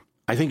that,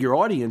 I think your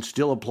audience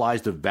still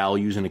applies the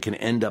values and it can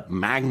end up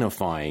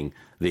magnifying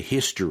the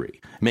history,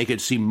 make it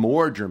seem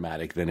more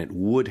dramatic than it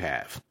would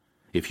have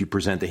if you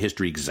present the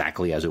history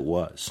exactly as it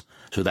was.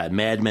 So that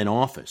Mad Men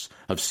office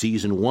of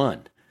season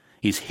 1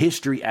 is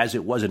history as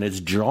it was, and it's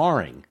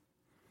jarring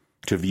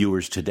to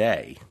viewers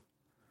today,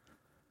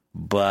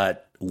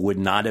 but would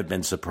not have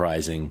been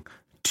surprising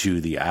to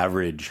the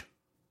average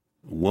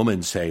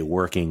woman, say,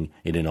 working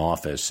in an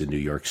office in New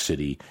York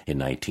City in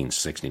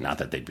 1960. Not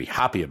that they'd be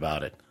happy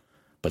about it,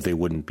 but they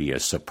wouldn't be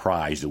as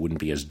surprised. It wouldn't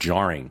be as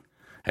jarring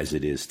as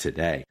it is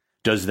today.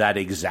 Does that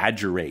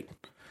exaggerate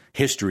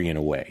history in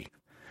a way?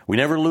 We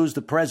never lose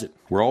the present.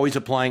 We're always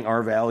applying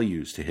our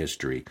values to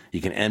history.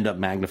 You can end up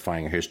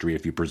magnifying a history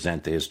if you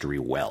present the history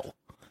well.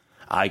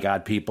 I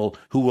got people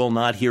who will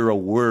not hear a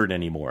word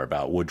anymore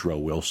about Woodrow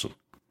Wilson.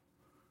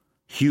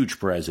 Huge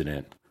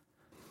president.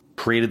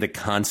 Created the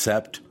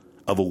concept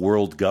of a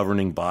world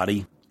governing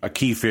body. A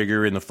key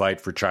figure in the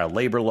fight for child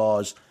labor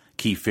laws.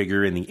 Key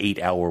figure in the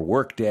 8-hour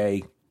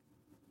workday.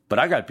 But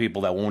I got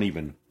people that won't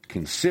even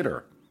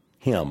consider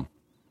him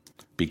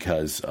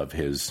because of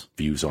his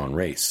views on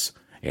race,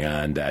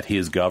 and that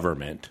his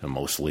government,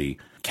 mostly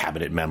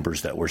cabinet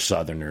members that were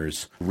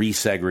Southerners,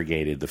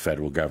 resegregated the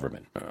federal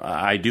government.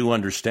 I do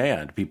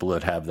understand people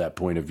that have that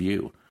point of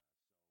view.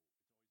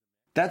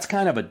 That's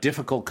kind of a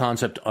difficult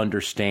concept to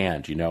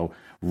understand,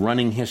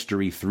 running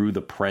history through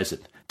the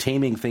present,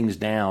 taming things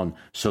down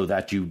so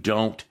that you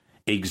don't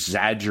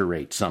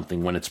exaggerate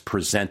something when it's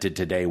presented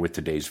today with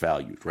today's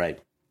values, right?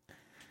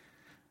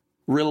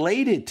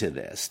 Related to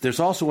this, there's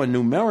also a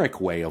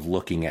numeric way of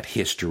looking at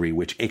history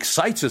which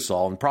excites us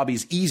all and probably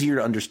is easier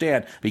to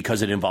understand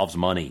because it involves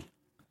money.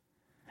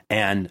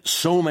 And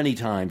so many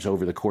times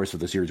over the course of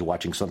the series of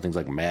watching some things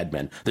like Mad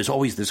Men, there's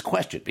always this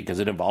question because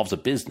it involves a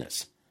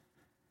business.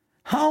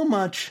 How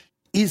much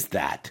is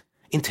that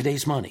in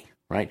today's money,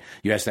 right?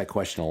 You ask that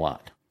question a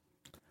lot.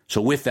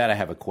 So with that, I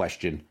have a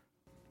question.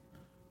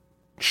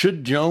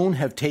 Should Joan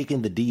have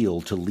taken the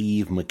deal to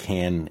leave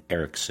McCann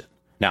Erickson?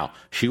 Now,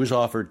 she was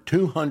offered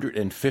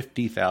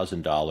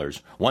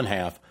 $250,000, one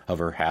half of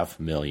her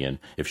 $500,000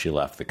 if she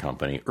left the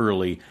company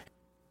early.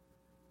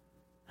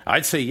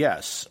 I'd say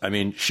yes. I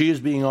mean, she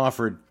is being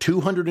offered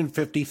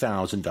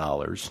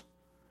 $250,000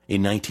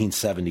 in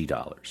 1970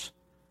 dollars.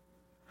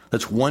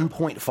 That's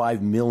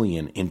 $1.5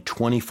 million in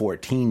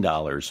 2014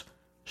 dollars,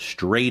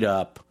 straight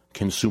up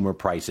consumer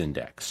price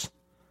index.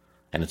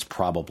 And it's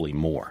probably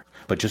more.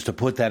 But just to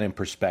put that in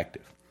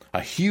perspective,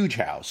 a huge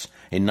house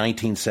in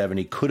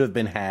 1970 could have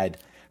been had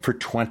for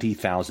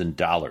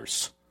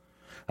 $20,000.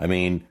 I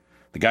mean,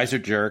 the guys are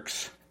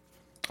jerks.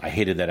 I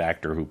hated that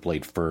actor who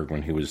played Ferg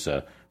when he was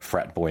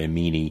frat boy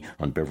Amini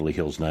on Beverly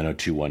Hills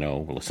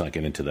 90210. Well, let's not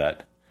get into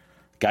that.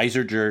 Guys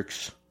are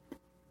jerks.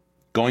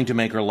 Going to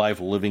make her life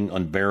a living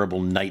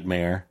unbearable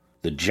nightmare.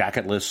 The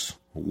jacketless,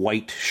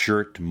 white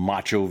shirt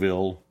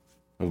Machoville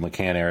of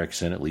McCann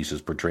Erickson, at least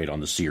as portrayed on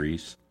the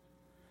series.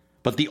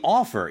 But the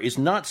offer is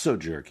not so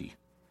jerky.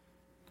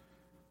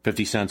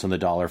 50 cents on the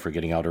dollar for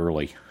getting out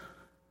early.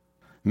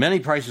 Many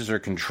prices are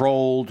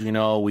controlled. You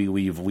know,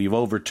 we've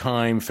over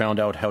time found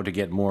out how to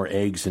get more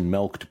eggs and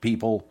milk to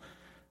people.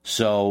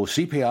 So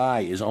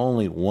CPI is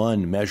only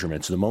one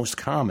measurement. It's the most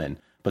common,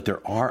 but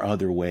there are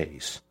other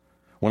ways.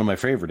 One of my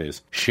favorite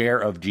is share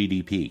of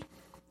GDP.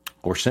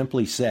 Or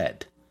simply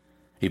said,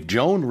 if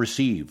Joan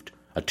received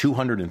a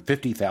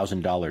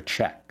 $250,000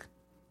 check,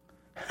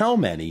 how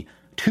many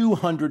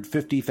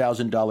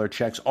 $250,000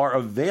 checks are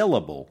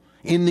available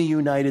in the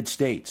United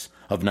States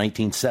of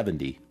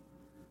 1970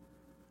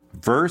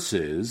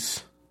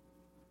 versus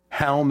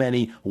how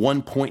many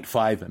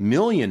 $1.5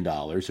 million,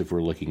 if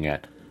we're looking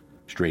at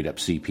straight up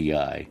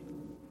CPI,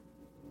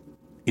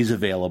 is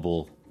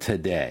available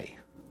today?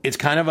 It's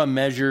kind of a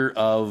measure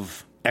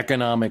of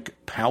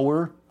economic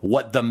power,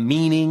 what the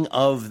meaning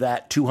of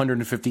that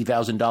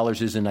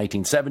 $250,000 is in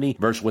 1970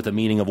 versus what the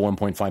meaning of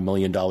 $1.5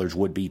 million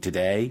would be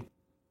today.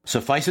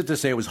 Suffice it to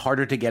say, it was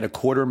harder to get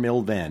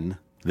 $250,000 then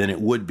than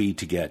it would be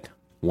to get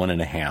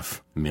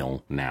 $1.5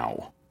 million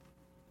now.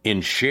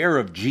 In share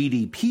of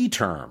GDP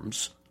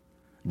terms,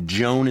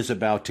 Joan is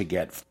about to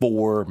get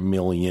 $4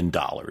 million.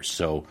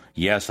 So,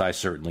 yes, I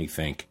certainly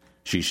think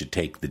she should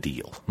take the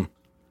deal.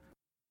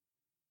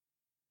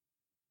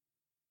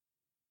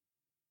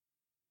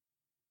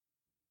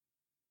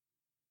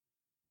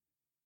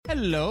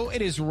 Hello,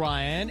 it is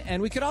Ryan,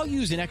 and we could all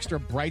use an extra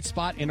bright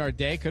spot in our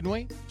day, couldn't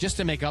we? Just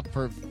to make up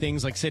for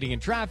things like sitting in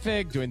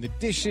traffic, doing the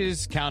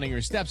dishes, counting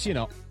your steps, you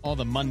know, all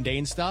the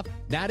mundane stuff.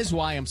 That is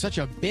why I'm such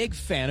a big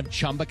fan of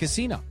Chumba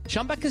Casino.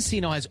 Chumba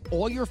Casino has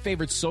all your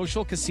favorite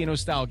social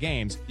casino-style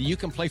games that you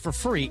can play for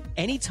free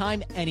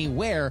anytime,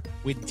 anywhere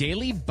with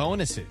daily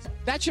bonuses.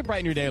 That should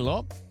brighten your day a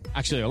little.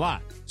 Actually, a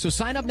lot. So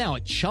sign up now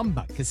at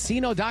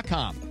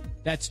ChumbaCasino.com.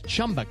 That's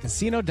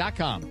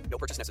ChumbaCasino.com. No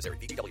purchase necessary.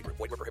 VGW Group.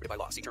 Void where prohibited by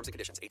law. See terms and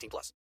conditions.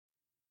 18+.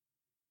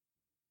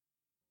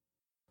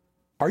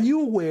 Are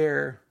you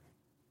aware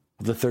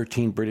of the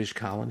 13 British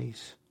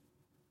colonies?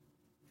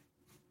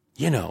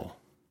 You know,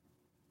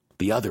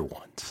 the other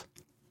ones.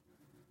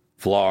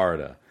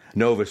 Florida,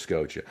 Nova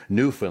Scotia,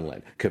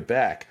 Newfoundland,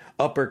 Quebec,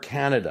 Upper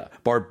Canada,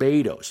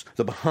 Barbados,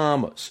 the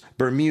Bahamas,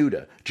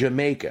 Bermuda,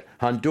 Jamaica,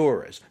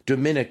 Honduras,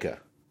 Dominica,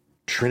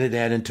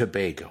 Trinidad and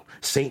Tobago,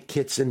 St.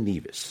 Kitts and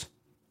Nevis.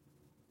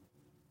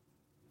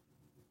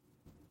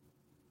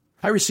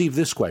 I received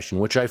this question,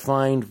 which I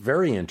find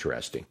very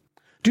interesting.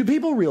 Do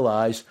people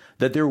realize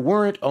that there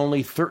weren't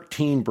only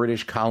 13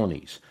 British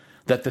colonies?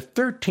 That the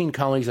 13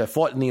 colonies that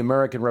fought in the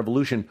American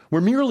Revolution were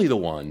merely the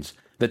ones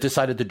that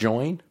decided to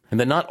join? And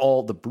that not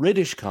all the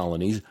British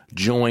colonies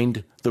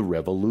joined the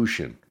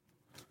Revolution?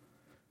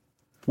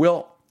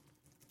 Well,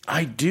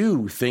 I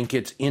do think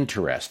it's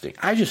interesting.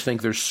 I just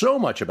think there's so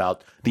much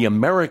about the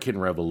American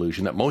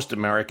Revolution that most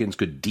Americans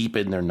could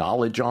deepen their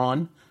knowledge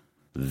on.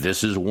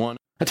 This is one.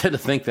 I tend to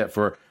think that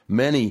for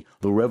many,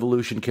 the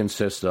Revolution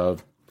consists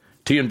of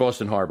tea in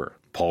Boston Harbor,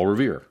 Paul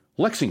Revere,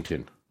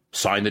 Lexington,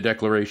 sign the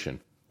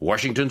Declaration,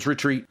 Washington's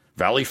Retreat,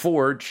 Valley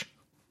Forge,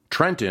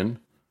 Trenton,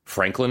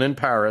 Franklin and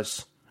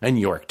Paris, and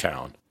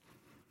Yorktown.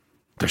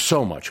 There's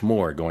so much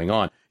more going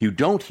on. You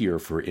don't hear,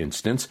 for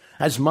instance,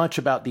 as much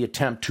about the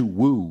attempt to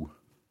woo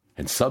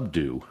and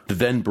subdue the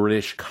then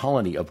British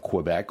colony of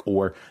Quebec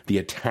or the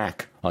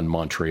attack on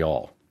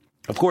Montreal.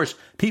 Of course,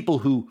 people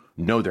who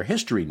know their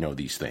history know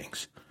these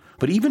things.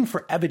 But even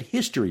for avid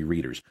history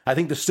readers, I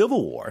think the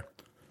Civil War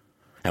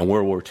and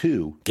World War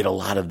II get a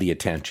lot of the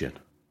attention.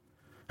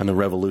 And the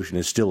Revolution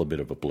is still a bit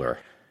of a blur.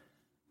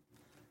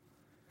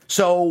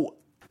 So,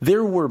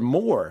 There were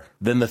more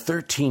than the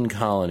 13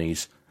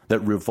 colonies that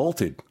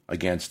revolted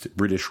against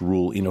British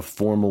rule in a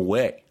formal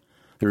way.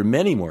 There are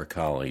many more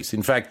colonies.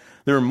 In fact,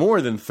 there are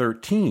more than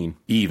 13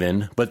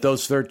 even, but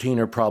those 13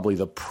 are probably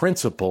the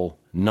principal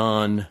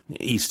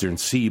non-eastern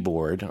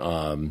seaboard,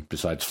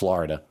 besides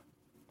Florida.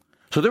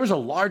 So there was a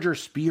larger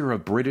sphere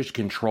of British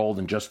control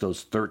than just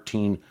those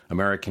 13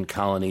 American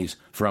colonies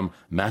from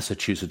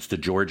Massachusetts to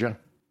Georgia.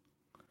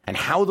 And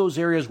how those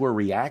areas were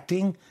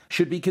reacting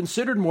should be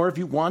considered more if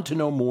you want to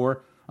know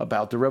more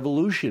about the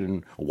Revolution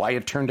and why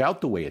it turned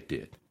out the way it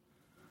did.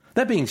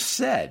 That being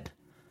said,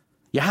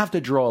 you have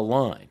to draw a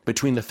line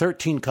between the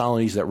 13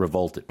 colonies that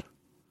revolted,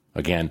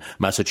 again,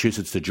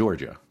 Massachusetts to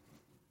Georgia,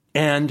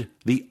 and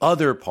the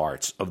other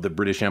parts of the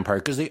British Empire,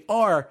 because they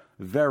are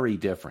very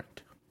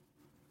different.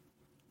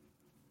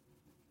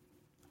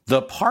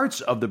 The parts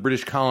of the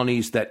British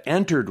colonies that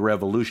entered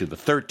revolution, the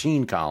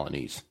 13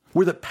 colonies,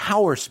 were the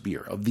power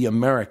sphere of the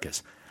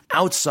Americas,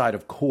 outside,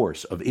 of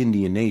course, of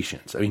Indian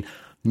nations. I mean,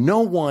 no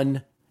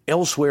one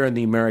elsewhere in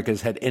the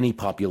Americas had any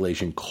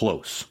population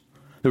close.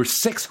 There were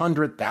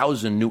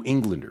 600,000 New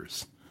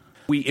Englanders.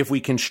 If we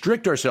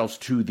constrict ourselves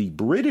to the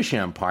British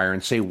Empire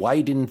and say,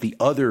 why didn't the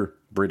other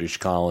British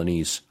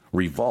colonies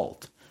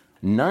revolt?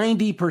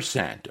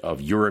 90%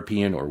 of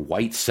European or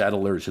white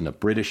settlers in the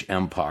British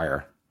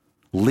Empire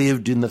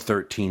lived in the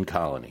 13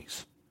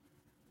 colonies.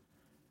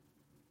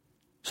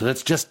 So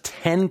that's just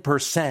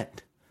 10%,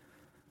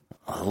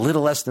 a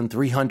little less than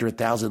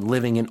 300,000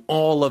 living in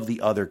all of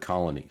the other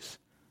colonies.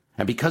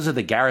 And because of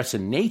the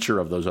garrison nature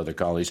of those other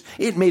colonies,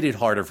 it made it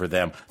harder for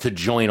them to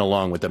join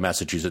along with the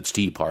Massachusetts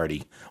Tea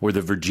Party or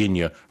the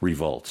Virginia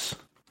revolts.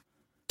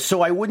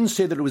 So I wouldn't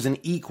say that it was an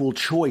equal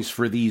choice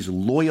for these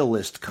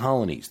loyalist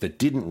colonies that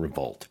didn't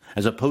revolt,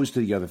 as opposed to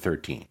the other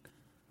 13.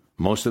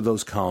 Most of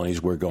those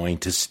colonies were going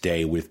to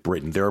stay with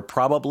Britain. There are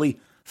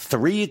probably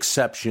 3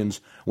 exceptions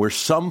where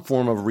some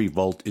form of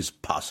revolt is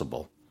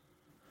possible.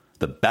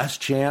 The best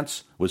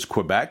chance was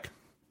Quebec,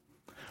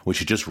 which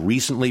had just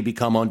recently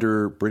become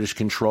under British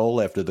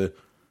control after the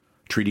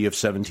Treaty of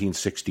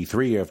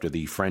 1763, after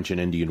the French and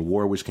Indian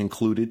War was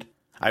concluded.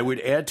 I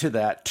would add to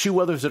that 2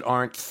 others that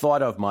aren't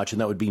thought of much,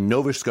 and that would be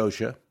Nova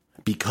Scotia,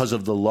 because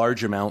of the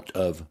large amount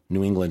of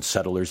New England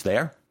settlers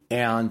there,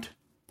 and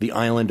the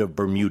island of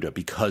Bermuda,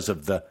 because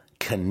of the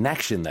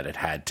connection that it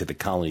had to the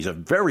colonies, a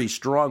very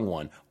strong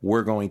one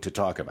we're going to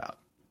talk about.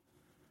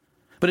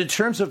 But in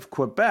terms of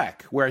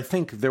Quebec, where I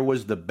think there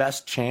was the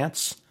best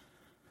chance,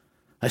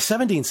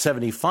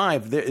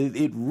 1775,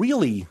 it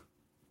really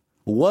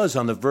was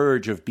on the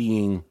verge of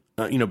being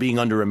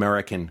under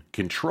American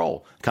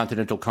control.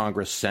 Continental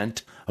Congress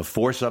sent a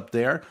force up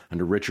there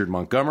under Richard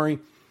Montgomery,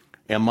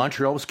 and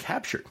Montreal was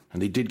captured.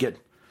 And they did get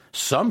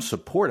some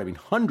support. I mean,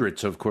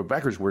 hundreds of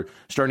Quebecers were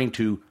starting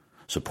to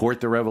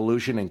support the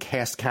revolution and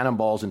cast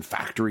cannonballs in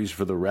factories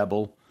for the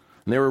rebel.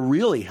 And they were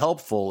really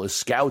helpful as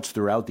scouts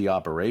throughout the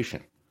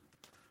operation.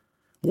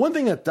 One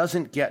thing that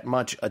doesn't get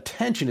much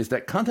attention is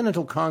that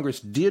Continental Congress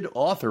did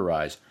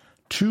authorize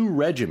 2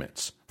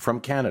 regiments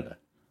from Canada,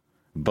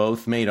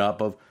 both made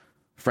up of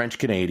French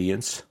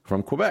Canadians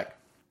from Quebec,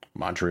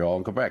 Montreal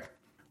and Quebec.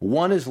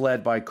 One is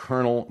led by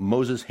Colonel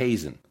Moses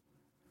Hazen.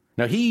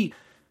 Now, he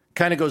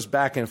kind of goes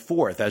back and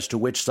forth as to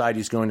which side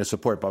he's going to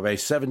support, but by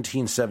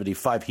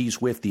 1775, he's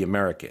with the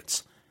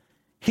Americans.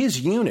 His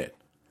unit,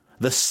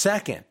 the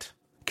 2nd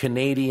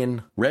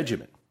Canadian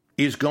Regiment,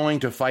 is going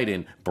to fight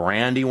in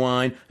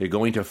Brandywine. They're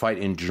going to fight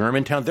in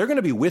Germantown. They're going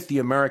to be with the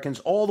Americans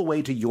all the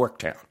way to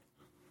Yorktown.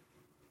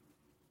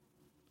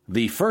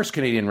 The 1st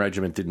Canadian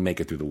Regiment didn't make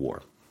it through the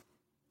war.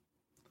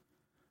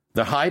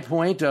 The high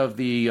point of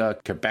the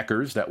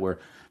Quebecers that were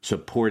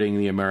supporting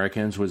the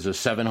Americans was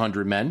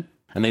 700 men,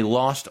 and they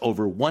lost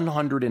over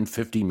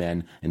 150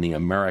 men in the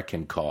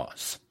American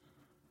cause.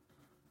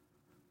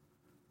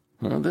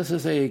 Well, this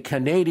is a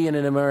Canadian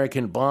and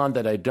American bond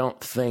that I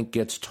don't think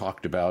gets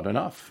talked about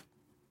enough.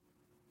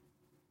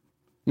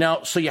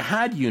 Now, so you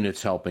had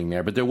units helping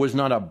there, but there was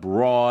not a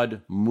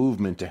broad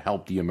movement to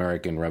help the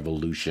American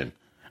Revolution.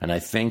 And I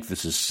think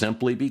this is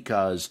simply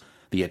because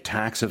the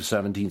attacks of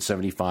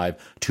 1775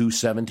 to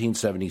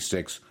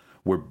 1776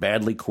 were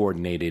badly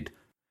coordinated.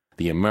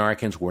 The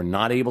Americans were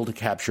not able to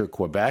capture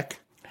Quebec,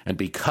 and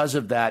because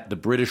of that, the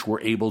British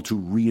were able to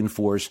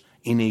reinforce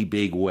in a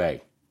big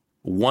way.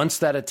 Once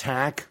that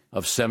attack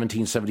of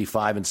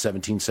 1775 and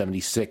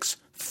 1776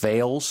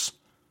 fails,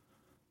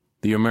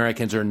 the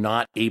Americans are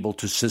not able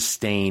to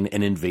sustain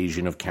an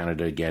invasion of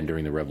Canada again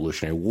during the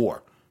Revolutionary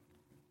War.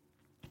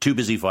 Too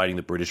busy fighting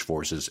the British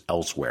forces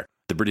elsewhere.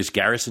 The British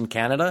garrison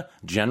Canada,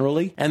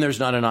 generally, and there's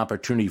not an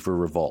opportunity for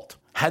revolt.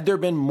 Had there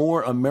been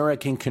more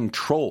American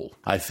control,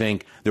 I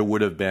think there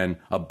would have been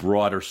a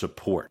broader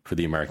support for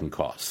the American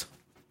cause.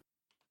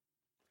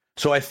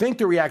 So I think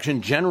the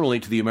reaction generally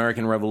to the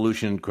American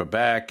Revolution in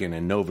Quebec and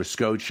in Nova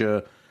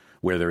Scotia,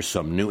 where there's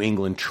some New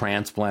England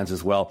transplants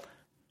as well,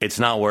 it's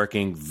not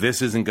working.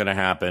 This isn't going to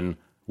happen.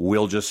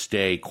 We'll just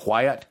stay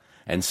quiet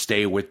and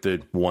stay with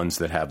the ones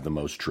that have the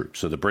most troops.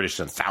 So the British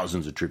sent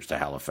thousands of troops to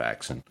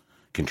Halifax and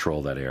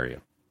control that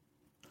area.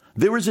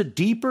 There was a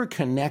deeper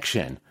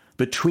connection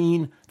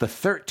between the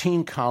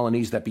 13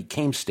 colonies that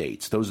became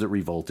states, those that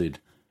revolted,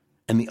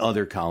 and the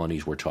other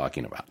colonies we're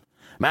talking about.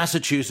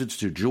 Massachusetts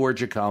to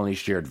Georgia colonies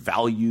shared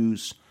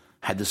values,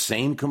 had the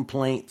same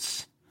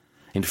complaints.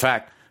 In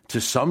fact, to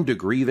some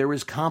degree, there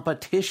was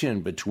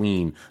competition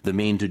between the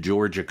Maine to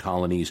Georgia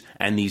colonies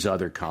and these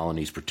other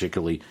colonies,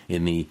 particularly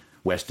in the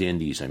West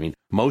Indies. I mean,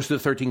 most of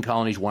the 13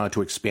 colonies wanted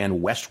to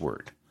expand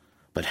westward,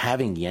 but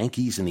having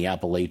Yankees in the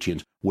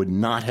Appalachians would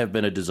not have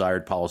been a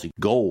desired policy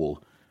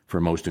goal for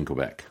most in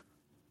Quebec,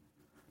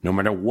 no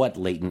matter what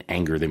latent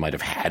anger they might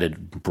have had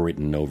at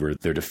Britain over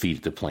their defeat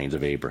at the Plains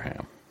of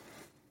Abraham.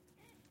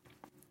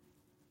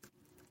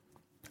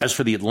 As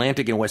for the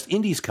Atlantic and West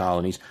Indies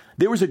colonies,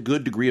 there was a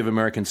good degree of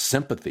American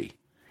sympathy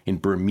in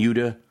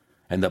Bermuda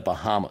and the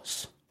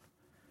Bahamas.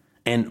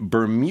 And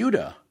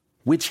Bermuda,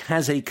 which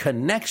has a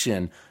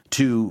connection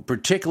to,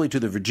 particularly to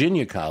the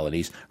Virginia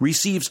colonies,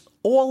 receives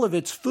all of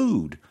its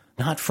food,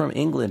 not from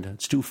England,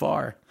 it's too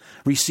far,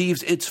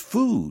 receives its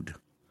food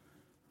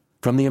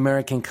from the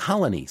American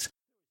colonies.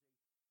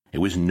 It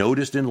was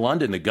noticed in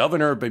London. The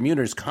governor of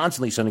Bermuda is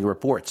constantly sending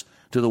reports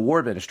to the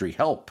War Ministry,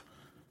 help.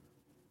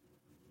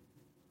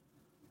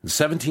 In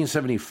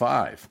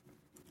 1775,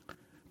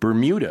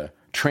 Bermuda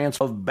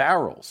transferred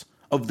barrels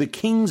of the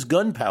king's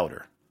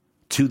gunpowder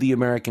to the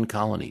American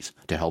colonies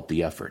to help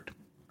the effort.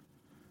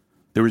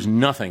 There was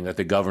nothing that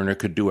the governor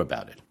could do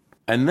about it.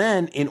 And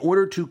then, in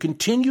order to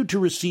continue to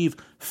receive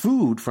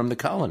food from the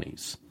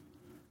colonies,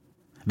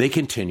 they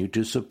continued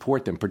to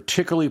support them,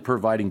 particularly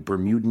providing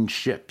Bermudan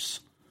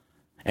ships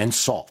and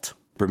salt.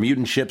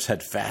 Bermudan ships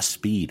had fast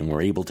speed and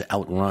were able to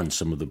outrun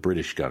some of the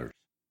British gunners.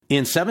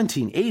 In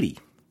 1780,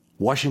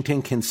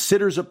 Washington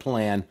considers a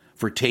plan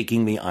for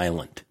taking the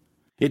island.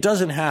 It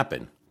doesn't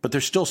happen, but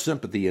there's still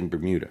sympathy in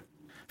Bermuda.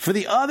 For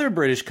the other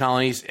British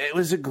colonies, it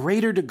was a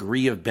greater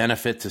degree of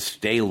benefit to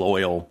stay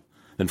loyal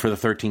than for the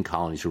 13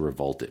 colonies who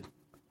revolted.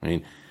 I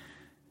mean,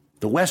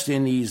 the West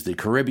Indies, the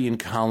Caribbean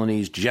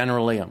colonies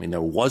generally,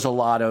 there was a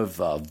lot of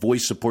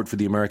voice support for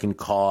the American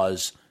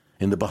cause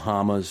in the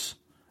Bahamas,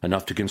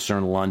 enough to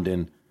concern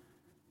London.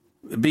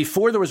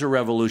 Before there was a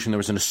revolution, there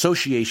was an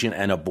association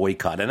and a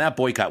boycott, and that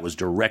boycott was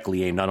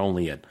directly aimed not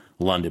only at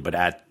London, but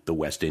at the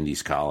West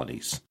Indies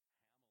colonies.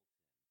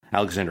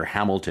 Alexander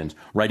Hamilton's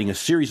writing a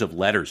series of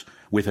letters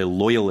with a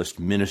loyalist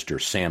minister,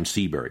 Sam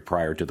Seabury,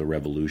 prior to the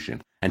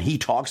revolution. And he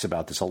talks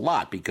about this a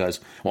lot because,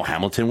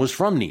 Hamilton was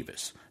from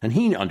Nevis, and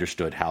he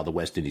understood how the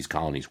West Indies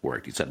colonies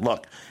worked. He said,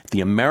 look,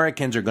 the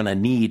Americans are going to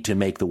need to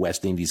make the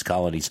West Indies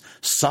colonies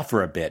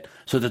suffer a bit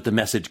so that the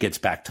message gets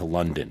back to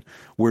London.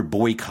 We're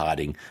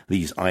boycotting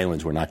these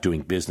islands. We're not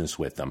doing business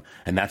with them.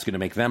 And that's going to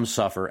make them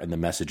suffer, and the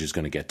message is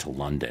going to get to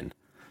London.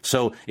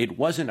 So it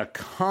wasn't a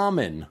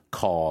common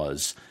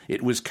cause.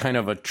 It was kind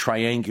of a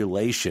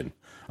triangulation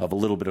of a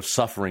little bit of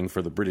suffering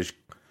for the British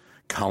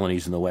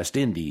colonies in the West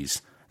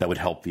Indies that would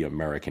help the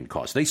American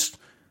cause.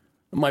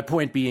 My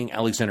point being,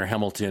 Alexander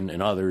Hamilton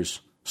and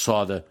others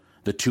saw the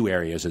two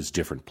areas as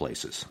different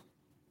places.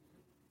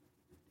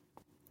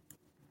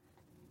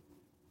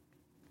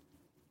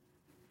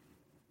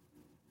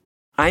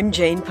 I'm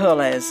Jane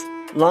Perlez,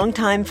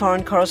 longtime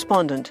foreign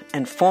correspondent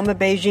and former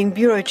Beijing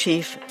bureau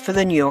chief for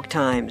the New York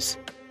Times.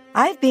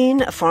 I've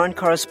been a foreign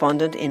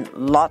correspondent in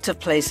lots of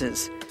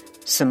places: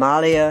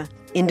 Somalia,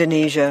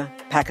 Indonesia,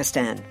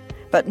 Pakistan,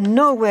 but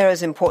nowhere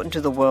as important to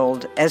the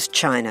world as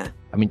China.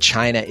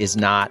 China is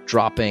not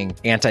dropping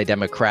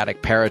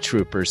anti-democratic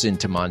paratroopers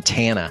into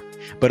Montana.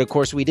 But of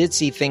course, we did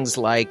see things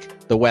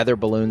like the weather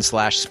balloon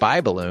 / spy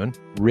balloon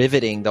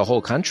riveting the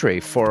whole country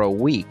for a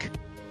week.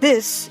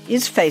 This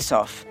is Face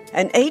Off,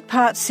 an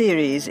 8-part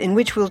series in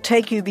which we'll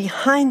take you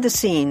behind the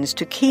scenes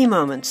to key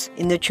moments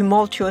in the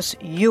tumultuous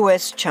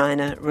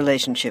U.S.-China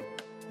relationship.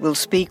 We'll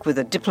speak with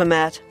a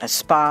diplomat, a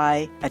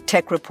spy, a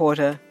tech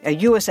reporter, a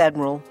U.S.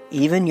 admiral,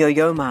 even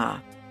Yo-Yo Ma.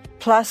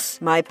 Plus,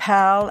 my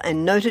pal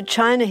and noted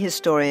China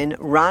historian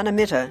Rana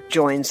Mitter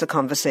joins the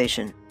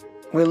conversation.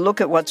 We'll look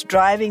at what's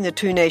driving the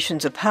two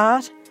nations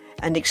apart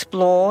and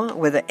explore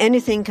whether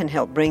anything can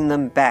help bring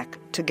them back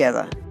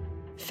together.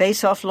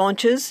 Face Off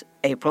launches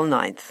April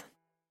 9th.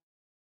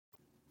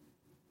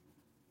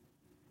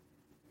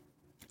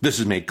 This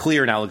is made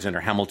clear in Alexander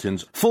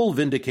Hamilton's full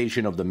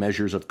vindication of the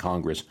measures of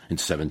Congress in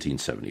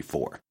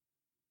 1774.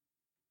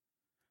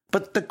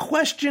 But the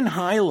question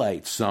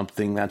highlights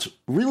something that's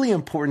really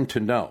important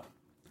to know.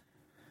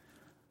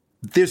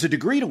 There's a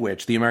degree to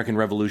which the American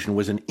Revolution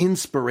was an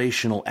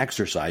inspirational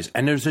exercise,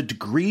 and there's a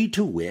degree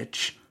to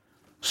which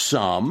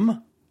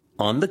some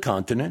on the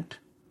continent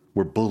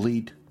were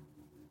bullied,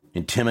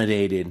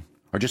 intimidated,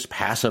 or just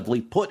passively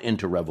put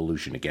into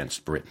revolution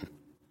against Britain.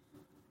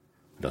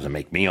 It doesn't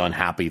make me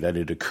unhappy that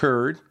it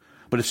occurred,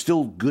 but it's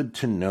still good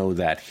to know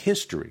that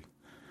history.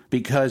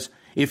 Because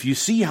if you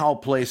see how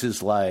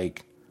places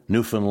like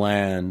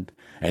Newfoundland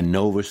and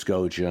Nova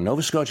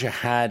Scotia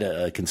had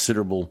a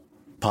considerable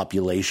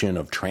population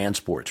of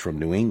transports from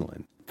New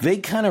England. They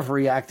kind of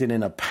reacted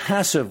in a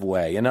passive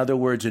way. In other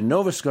words, in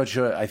Nova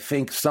Scotia, I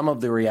think some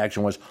of the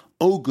reaction was,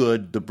 oh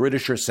good, the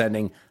British are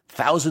sending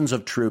thousands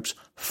of troops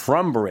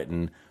from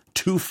Britain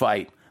to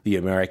fight the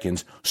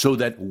Americans so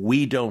that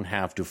we don't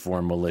have to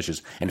form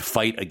militias and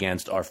fight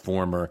against our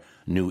former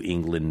New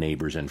England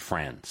neighbors and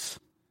friends.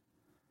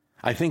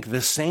 I think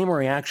the same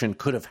reaction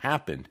could have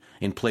happened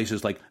in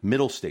places like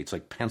middle states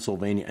like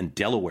Pennsylvania and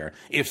Delaware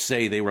if,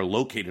 say, they were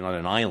located on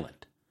an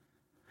island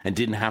and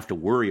didn't have to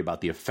worry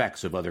about the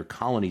effects of other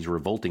colonies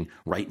revolting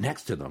right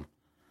next to them.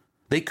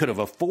 They could have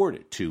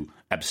afforded to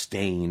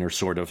abstain or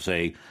sort of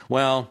say,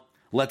 well,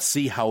 let's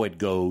see how it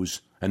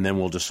goes and then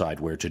we'll decide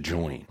where to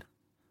join.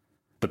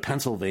 But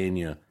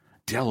Pennsylvania,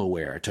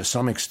 Delaware, to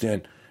some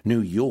extent New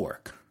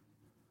York,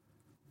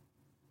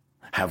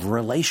 have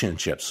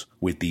relationships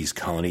with these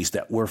colonies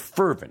that were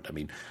fervent. I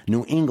mean,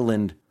 New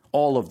England,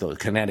 all of those,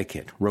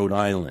 Connecticut, Rhode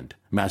Island,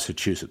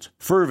 Massachusetts,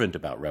 fervent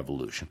about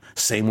revolution.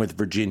 Same with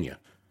Virginia.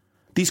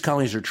 These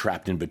colonies are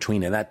trapped in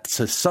between, and that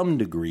to some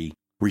degree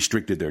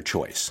restricted their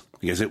choice,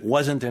 because it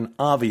wasn't an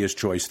obvious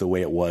choice the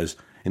way it was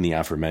in the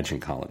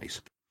aforementioned colonies.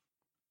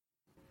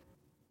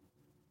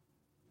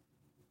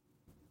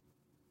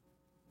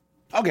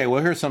 Okay,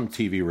 well, here's some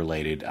TV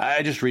related.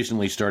 I just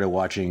recently started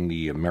watching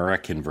the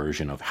American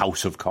version of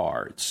House of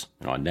Cards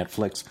on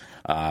Netflix.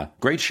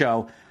 Great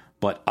show,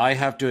 but I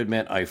have to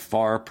admit I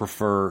far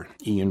prefer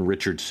Ian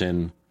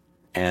Richardson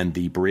and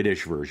the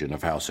British version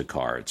of House of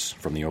Cards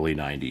from the early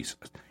 90s.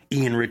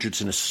 Ian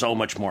Richardson is so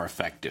much more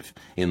effective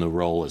in the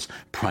role as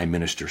Prime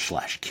Minister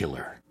 /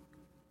 killer.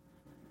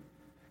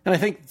 And I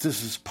think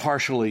this is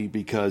partially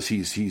because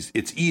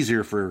it's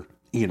easier for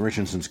Ian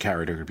Richardson's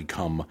character to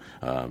become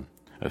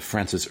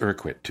Francis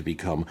Urquhart to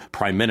become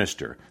Prime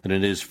Minister than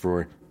it is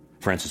for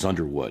Francis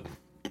Underwood,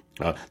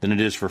 than it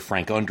is for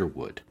Frank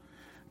Underwood,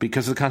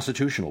 because of the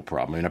constitutional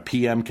problem. I mean, a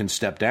PM can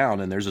step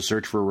down and there's a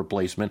search for a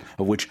replacement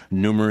of which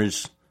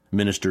numerous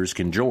ministers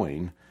can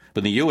join. But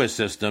in the U.S.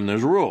 system,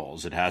 there's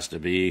rules. It has to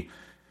be,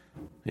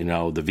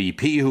 the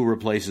VP who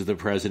replaces the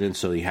president,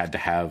 so he had to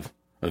have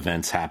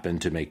events happen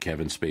to make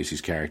Kevin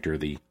Spacey's character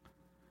the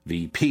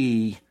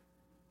VP.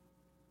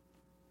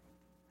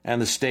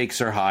 And the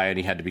stakes are high, and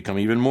he had to become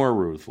even more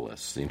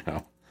ruthless,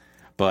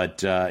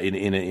 But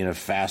in a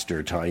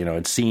faster time,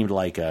 it seemed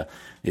like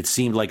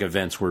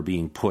events were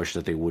being pushed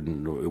that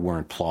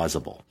weren't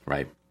plausible,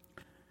 right?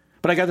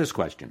 But I got this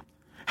question: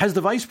 has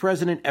the vice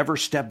president ever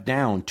stepped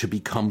down to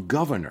become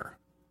governor,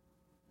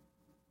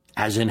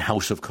 as in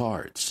House of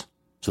Cards?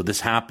 So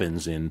this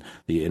happens in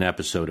an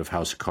episode of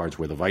House of Cards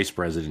where the vice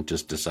president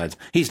just decides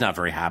he's not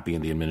very happy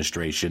in the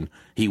administration.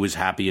 He was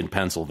happy in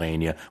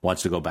Pennsylvania,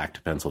 wants to go back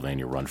to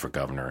Pennsylvania, run for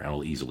governor, and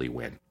will easily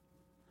win.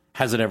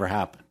 Has it ever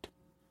happened?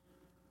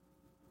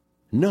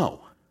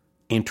 No,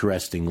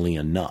 interestingly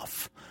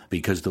enough,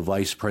 because the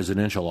vice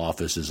presidential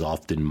office is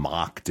often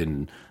mocked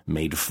and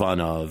made fun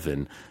of,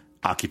 and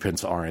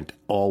occupants aren't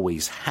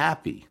always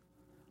happy.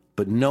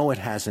 But no, it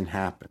hasn't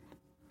happened.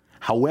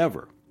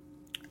 However,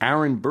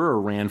 Aaron Burr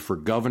ran for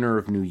governor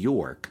of New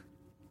York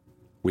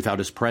without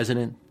his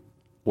president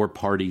or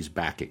party's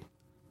backing.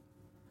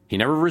 He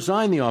never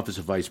resigned the office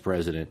of vice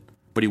president,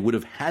 but he would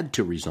have had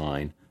to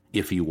resign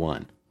if he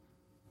won.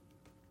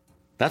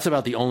 That's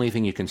about the only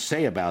thing you can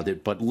say about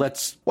it, but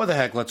let's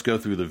go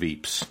through the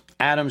Veeps.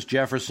 Adams,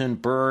 Jefferson,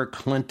 Burr,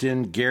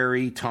 Clinton,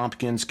 Gary,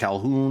 Tompkins,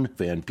 Calhoun,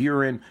 Van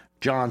Buren,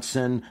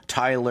 Johnson,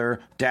 Tyler,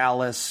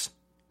 Dallas,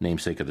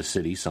 namesake of the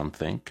city, some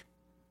think,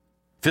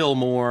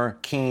 Fillmore,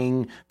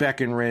 King,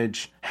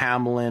 Breckinridge,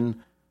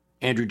 Hamlin,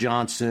 Andrew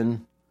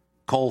Johnson,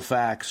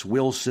 Colfax,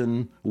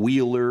 Wilson,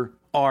 Wheeler,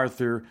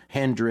 Arthur,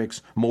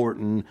 Hendricks,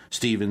 Morton,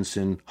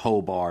 Stevenson,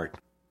 Hobart,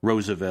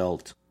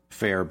 Roosevelt,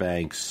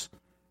 Fairbanks,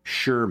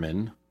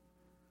 Sherman,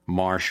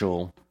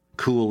 Marshall,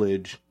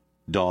 Coolidge,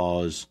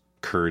 Dawes,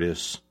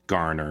 Curtis,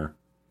 Garner,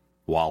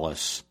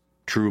 Wallace,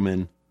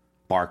 Truman,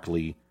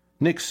 Barkley,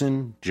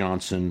 Nixon,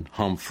 Johnson,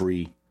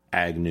 Humphrey,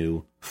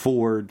 Agnew,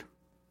 Ford,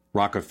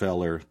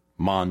 Rockefeller,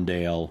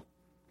 Mondale,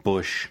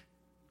 Bush,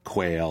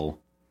 Quayle,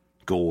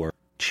 Gore,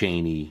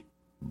 Cheney,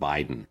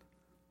 Biden.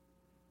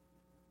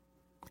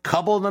 A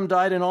couple of them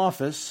died in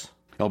office.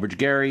 Elbridge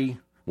Gerry,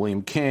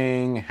 William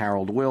King,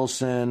 Harold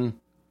Wilson,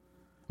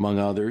 among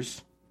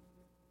others.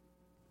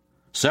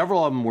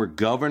 Several of them were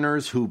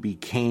governors who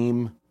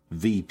became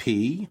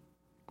VP.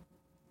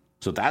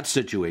 So that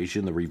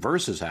situation, the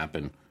reverse has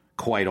happened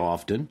quite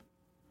often.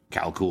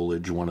 Cal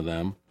Coolidge, one of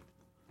them.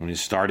 When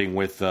he's starting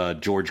with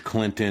George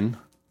Clinton,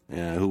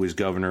 who was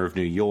governor of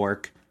New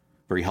York.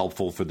 Very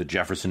helpful for the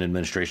Jefferson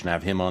administration to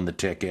have him on the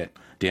ticket.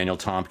 Daniel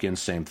Tompkins,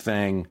 same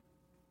thing.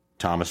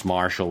 Thomas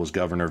Marshall was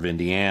governor of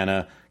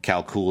Indiana.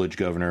 Cal Coolidge,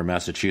 governor of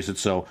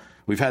Massachusetts. So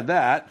we've had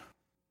that.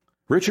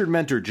 Richard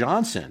Mentor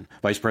Johnson,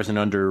 vice president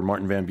under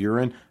Martin Van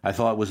Buren, I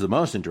thought was the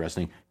most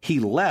interesting. He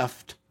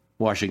left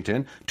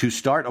Washington to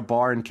start a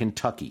bar in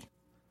Kentucky.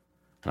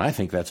 And I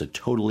think that's a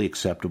totally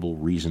acceptable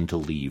reason to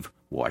leave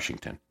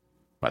Washington,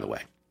 by the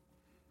way.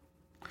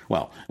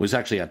 Well, it was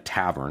actually a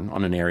tavern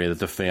on an area that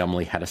the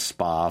family had a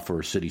spa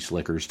for city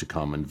slickers to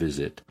come and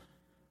visit.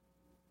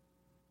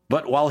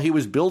 But while he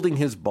was building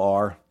his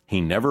bar,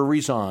 he never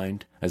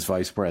resigned as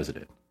vice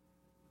president.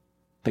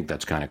 I think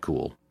that's kind of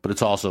cool, but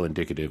it's also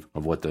indicative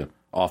of what the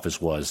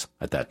office was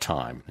at that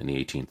time in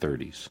the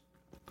 1830s.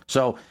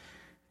 So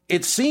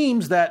it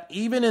seems that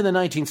even in the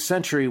 19th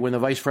century, when the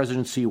vice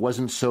presidency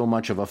wasn't so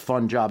much of a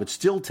fun job, it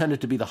still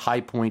tended to be the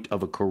high point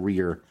of a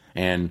career.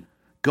 And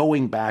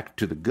going back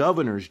to the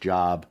governor's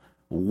job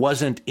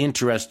wasn't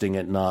interesting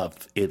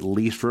enough, at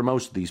least for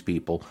most of these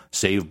people,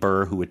 save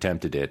Burr, who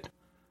attempted it,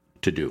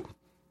 to do.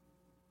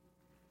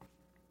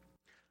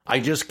 I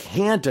just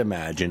can't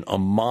imagine a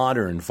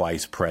modern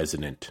vice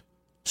president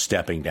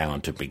stepping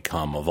down to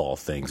become, of all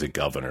things, a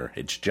governor.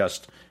 It's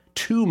just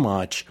too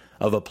much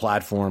of a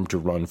platform to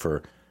run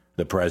for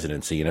the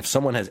presidency. And if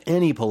someone has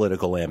any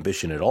political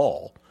ambition at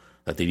all,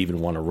 that they'd even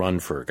want to run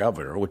for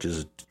governor, which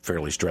is a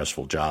fairly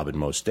stressful job in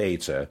most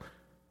states, I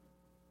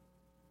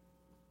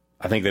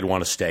think they'd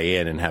want to stay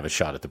in and have a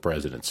shot at the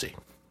presidency.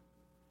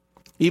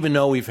 Even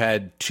though we've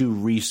had two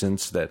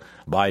recents, that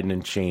Biden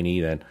and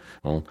Cheney,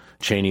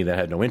 Cheney that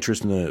had no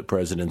interest in the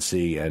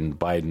presidency and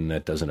Biden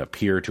that doesn't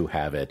appear to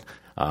have it,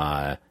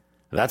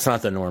 that's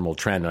not the normal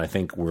trend. And I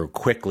think we'll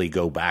quickly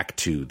go back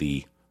to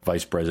the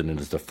vice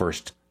president as the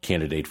first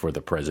candidate for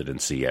the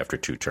presidency after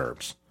 2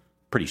 terms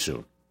pretty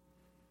soon.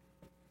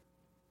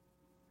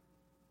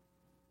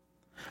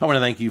 I want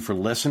to thank you for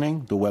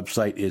listening. The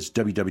website is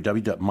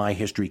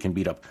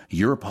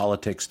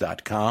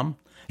www.myhistorycanbeatupyourpolitics.com.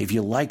 If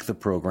you like the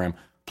program,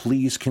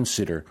 please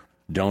consider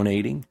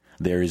donating.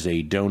 There is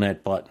a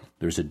donate button.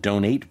 There's a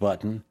donate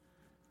button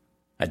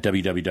at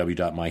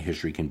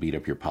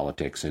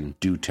www.myhistorycanbeatupyourpolitics, and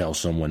do tell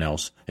someone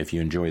else if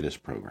you enjoy this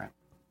program.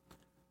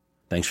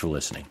 Thanks for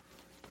listening.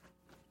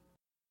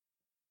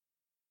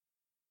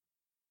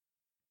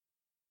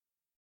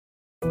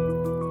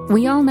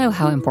 We all know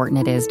how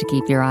important it is to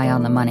keep your eye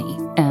on the money,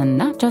 and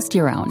not just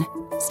your own.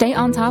 Stay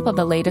on top of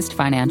the latest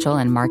financial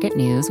and market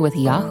news with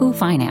Yahoo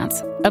Finance,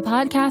 a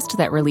podcast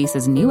that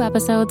releases new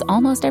episodes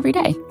almost every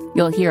day.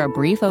 You'll hear a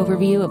brief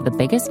overview of the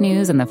biggest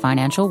news in the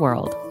financial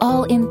world,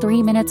 all in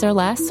 3 minutes or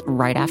less,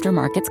 right after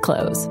markets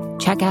close.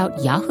 Check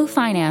out Yahoo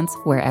Finance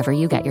wherever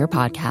you get your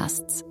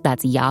podcasts.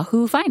 That's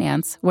Yahoo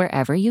Finance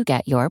wherever you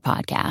get your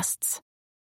podcasts.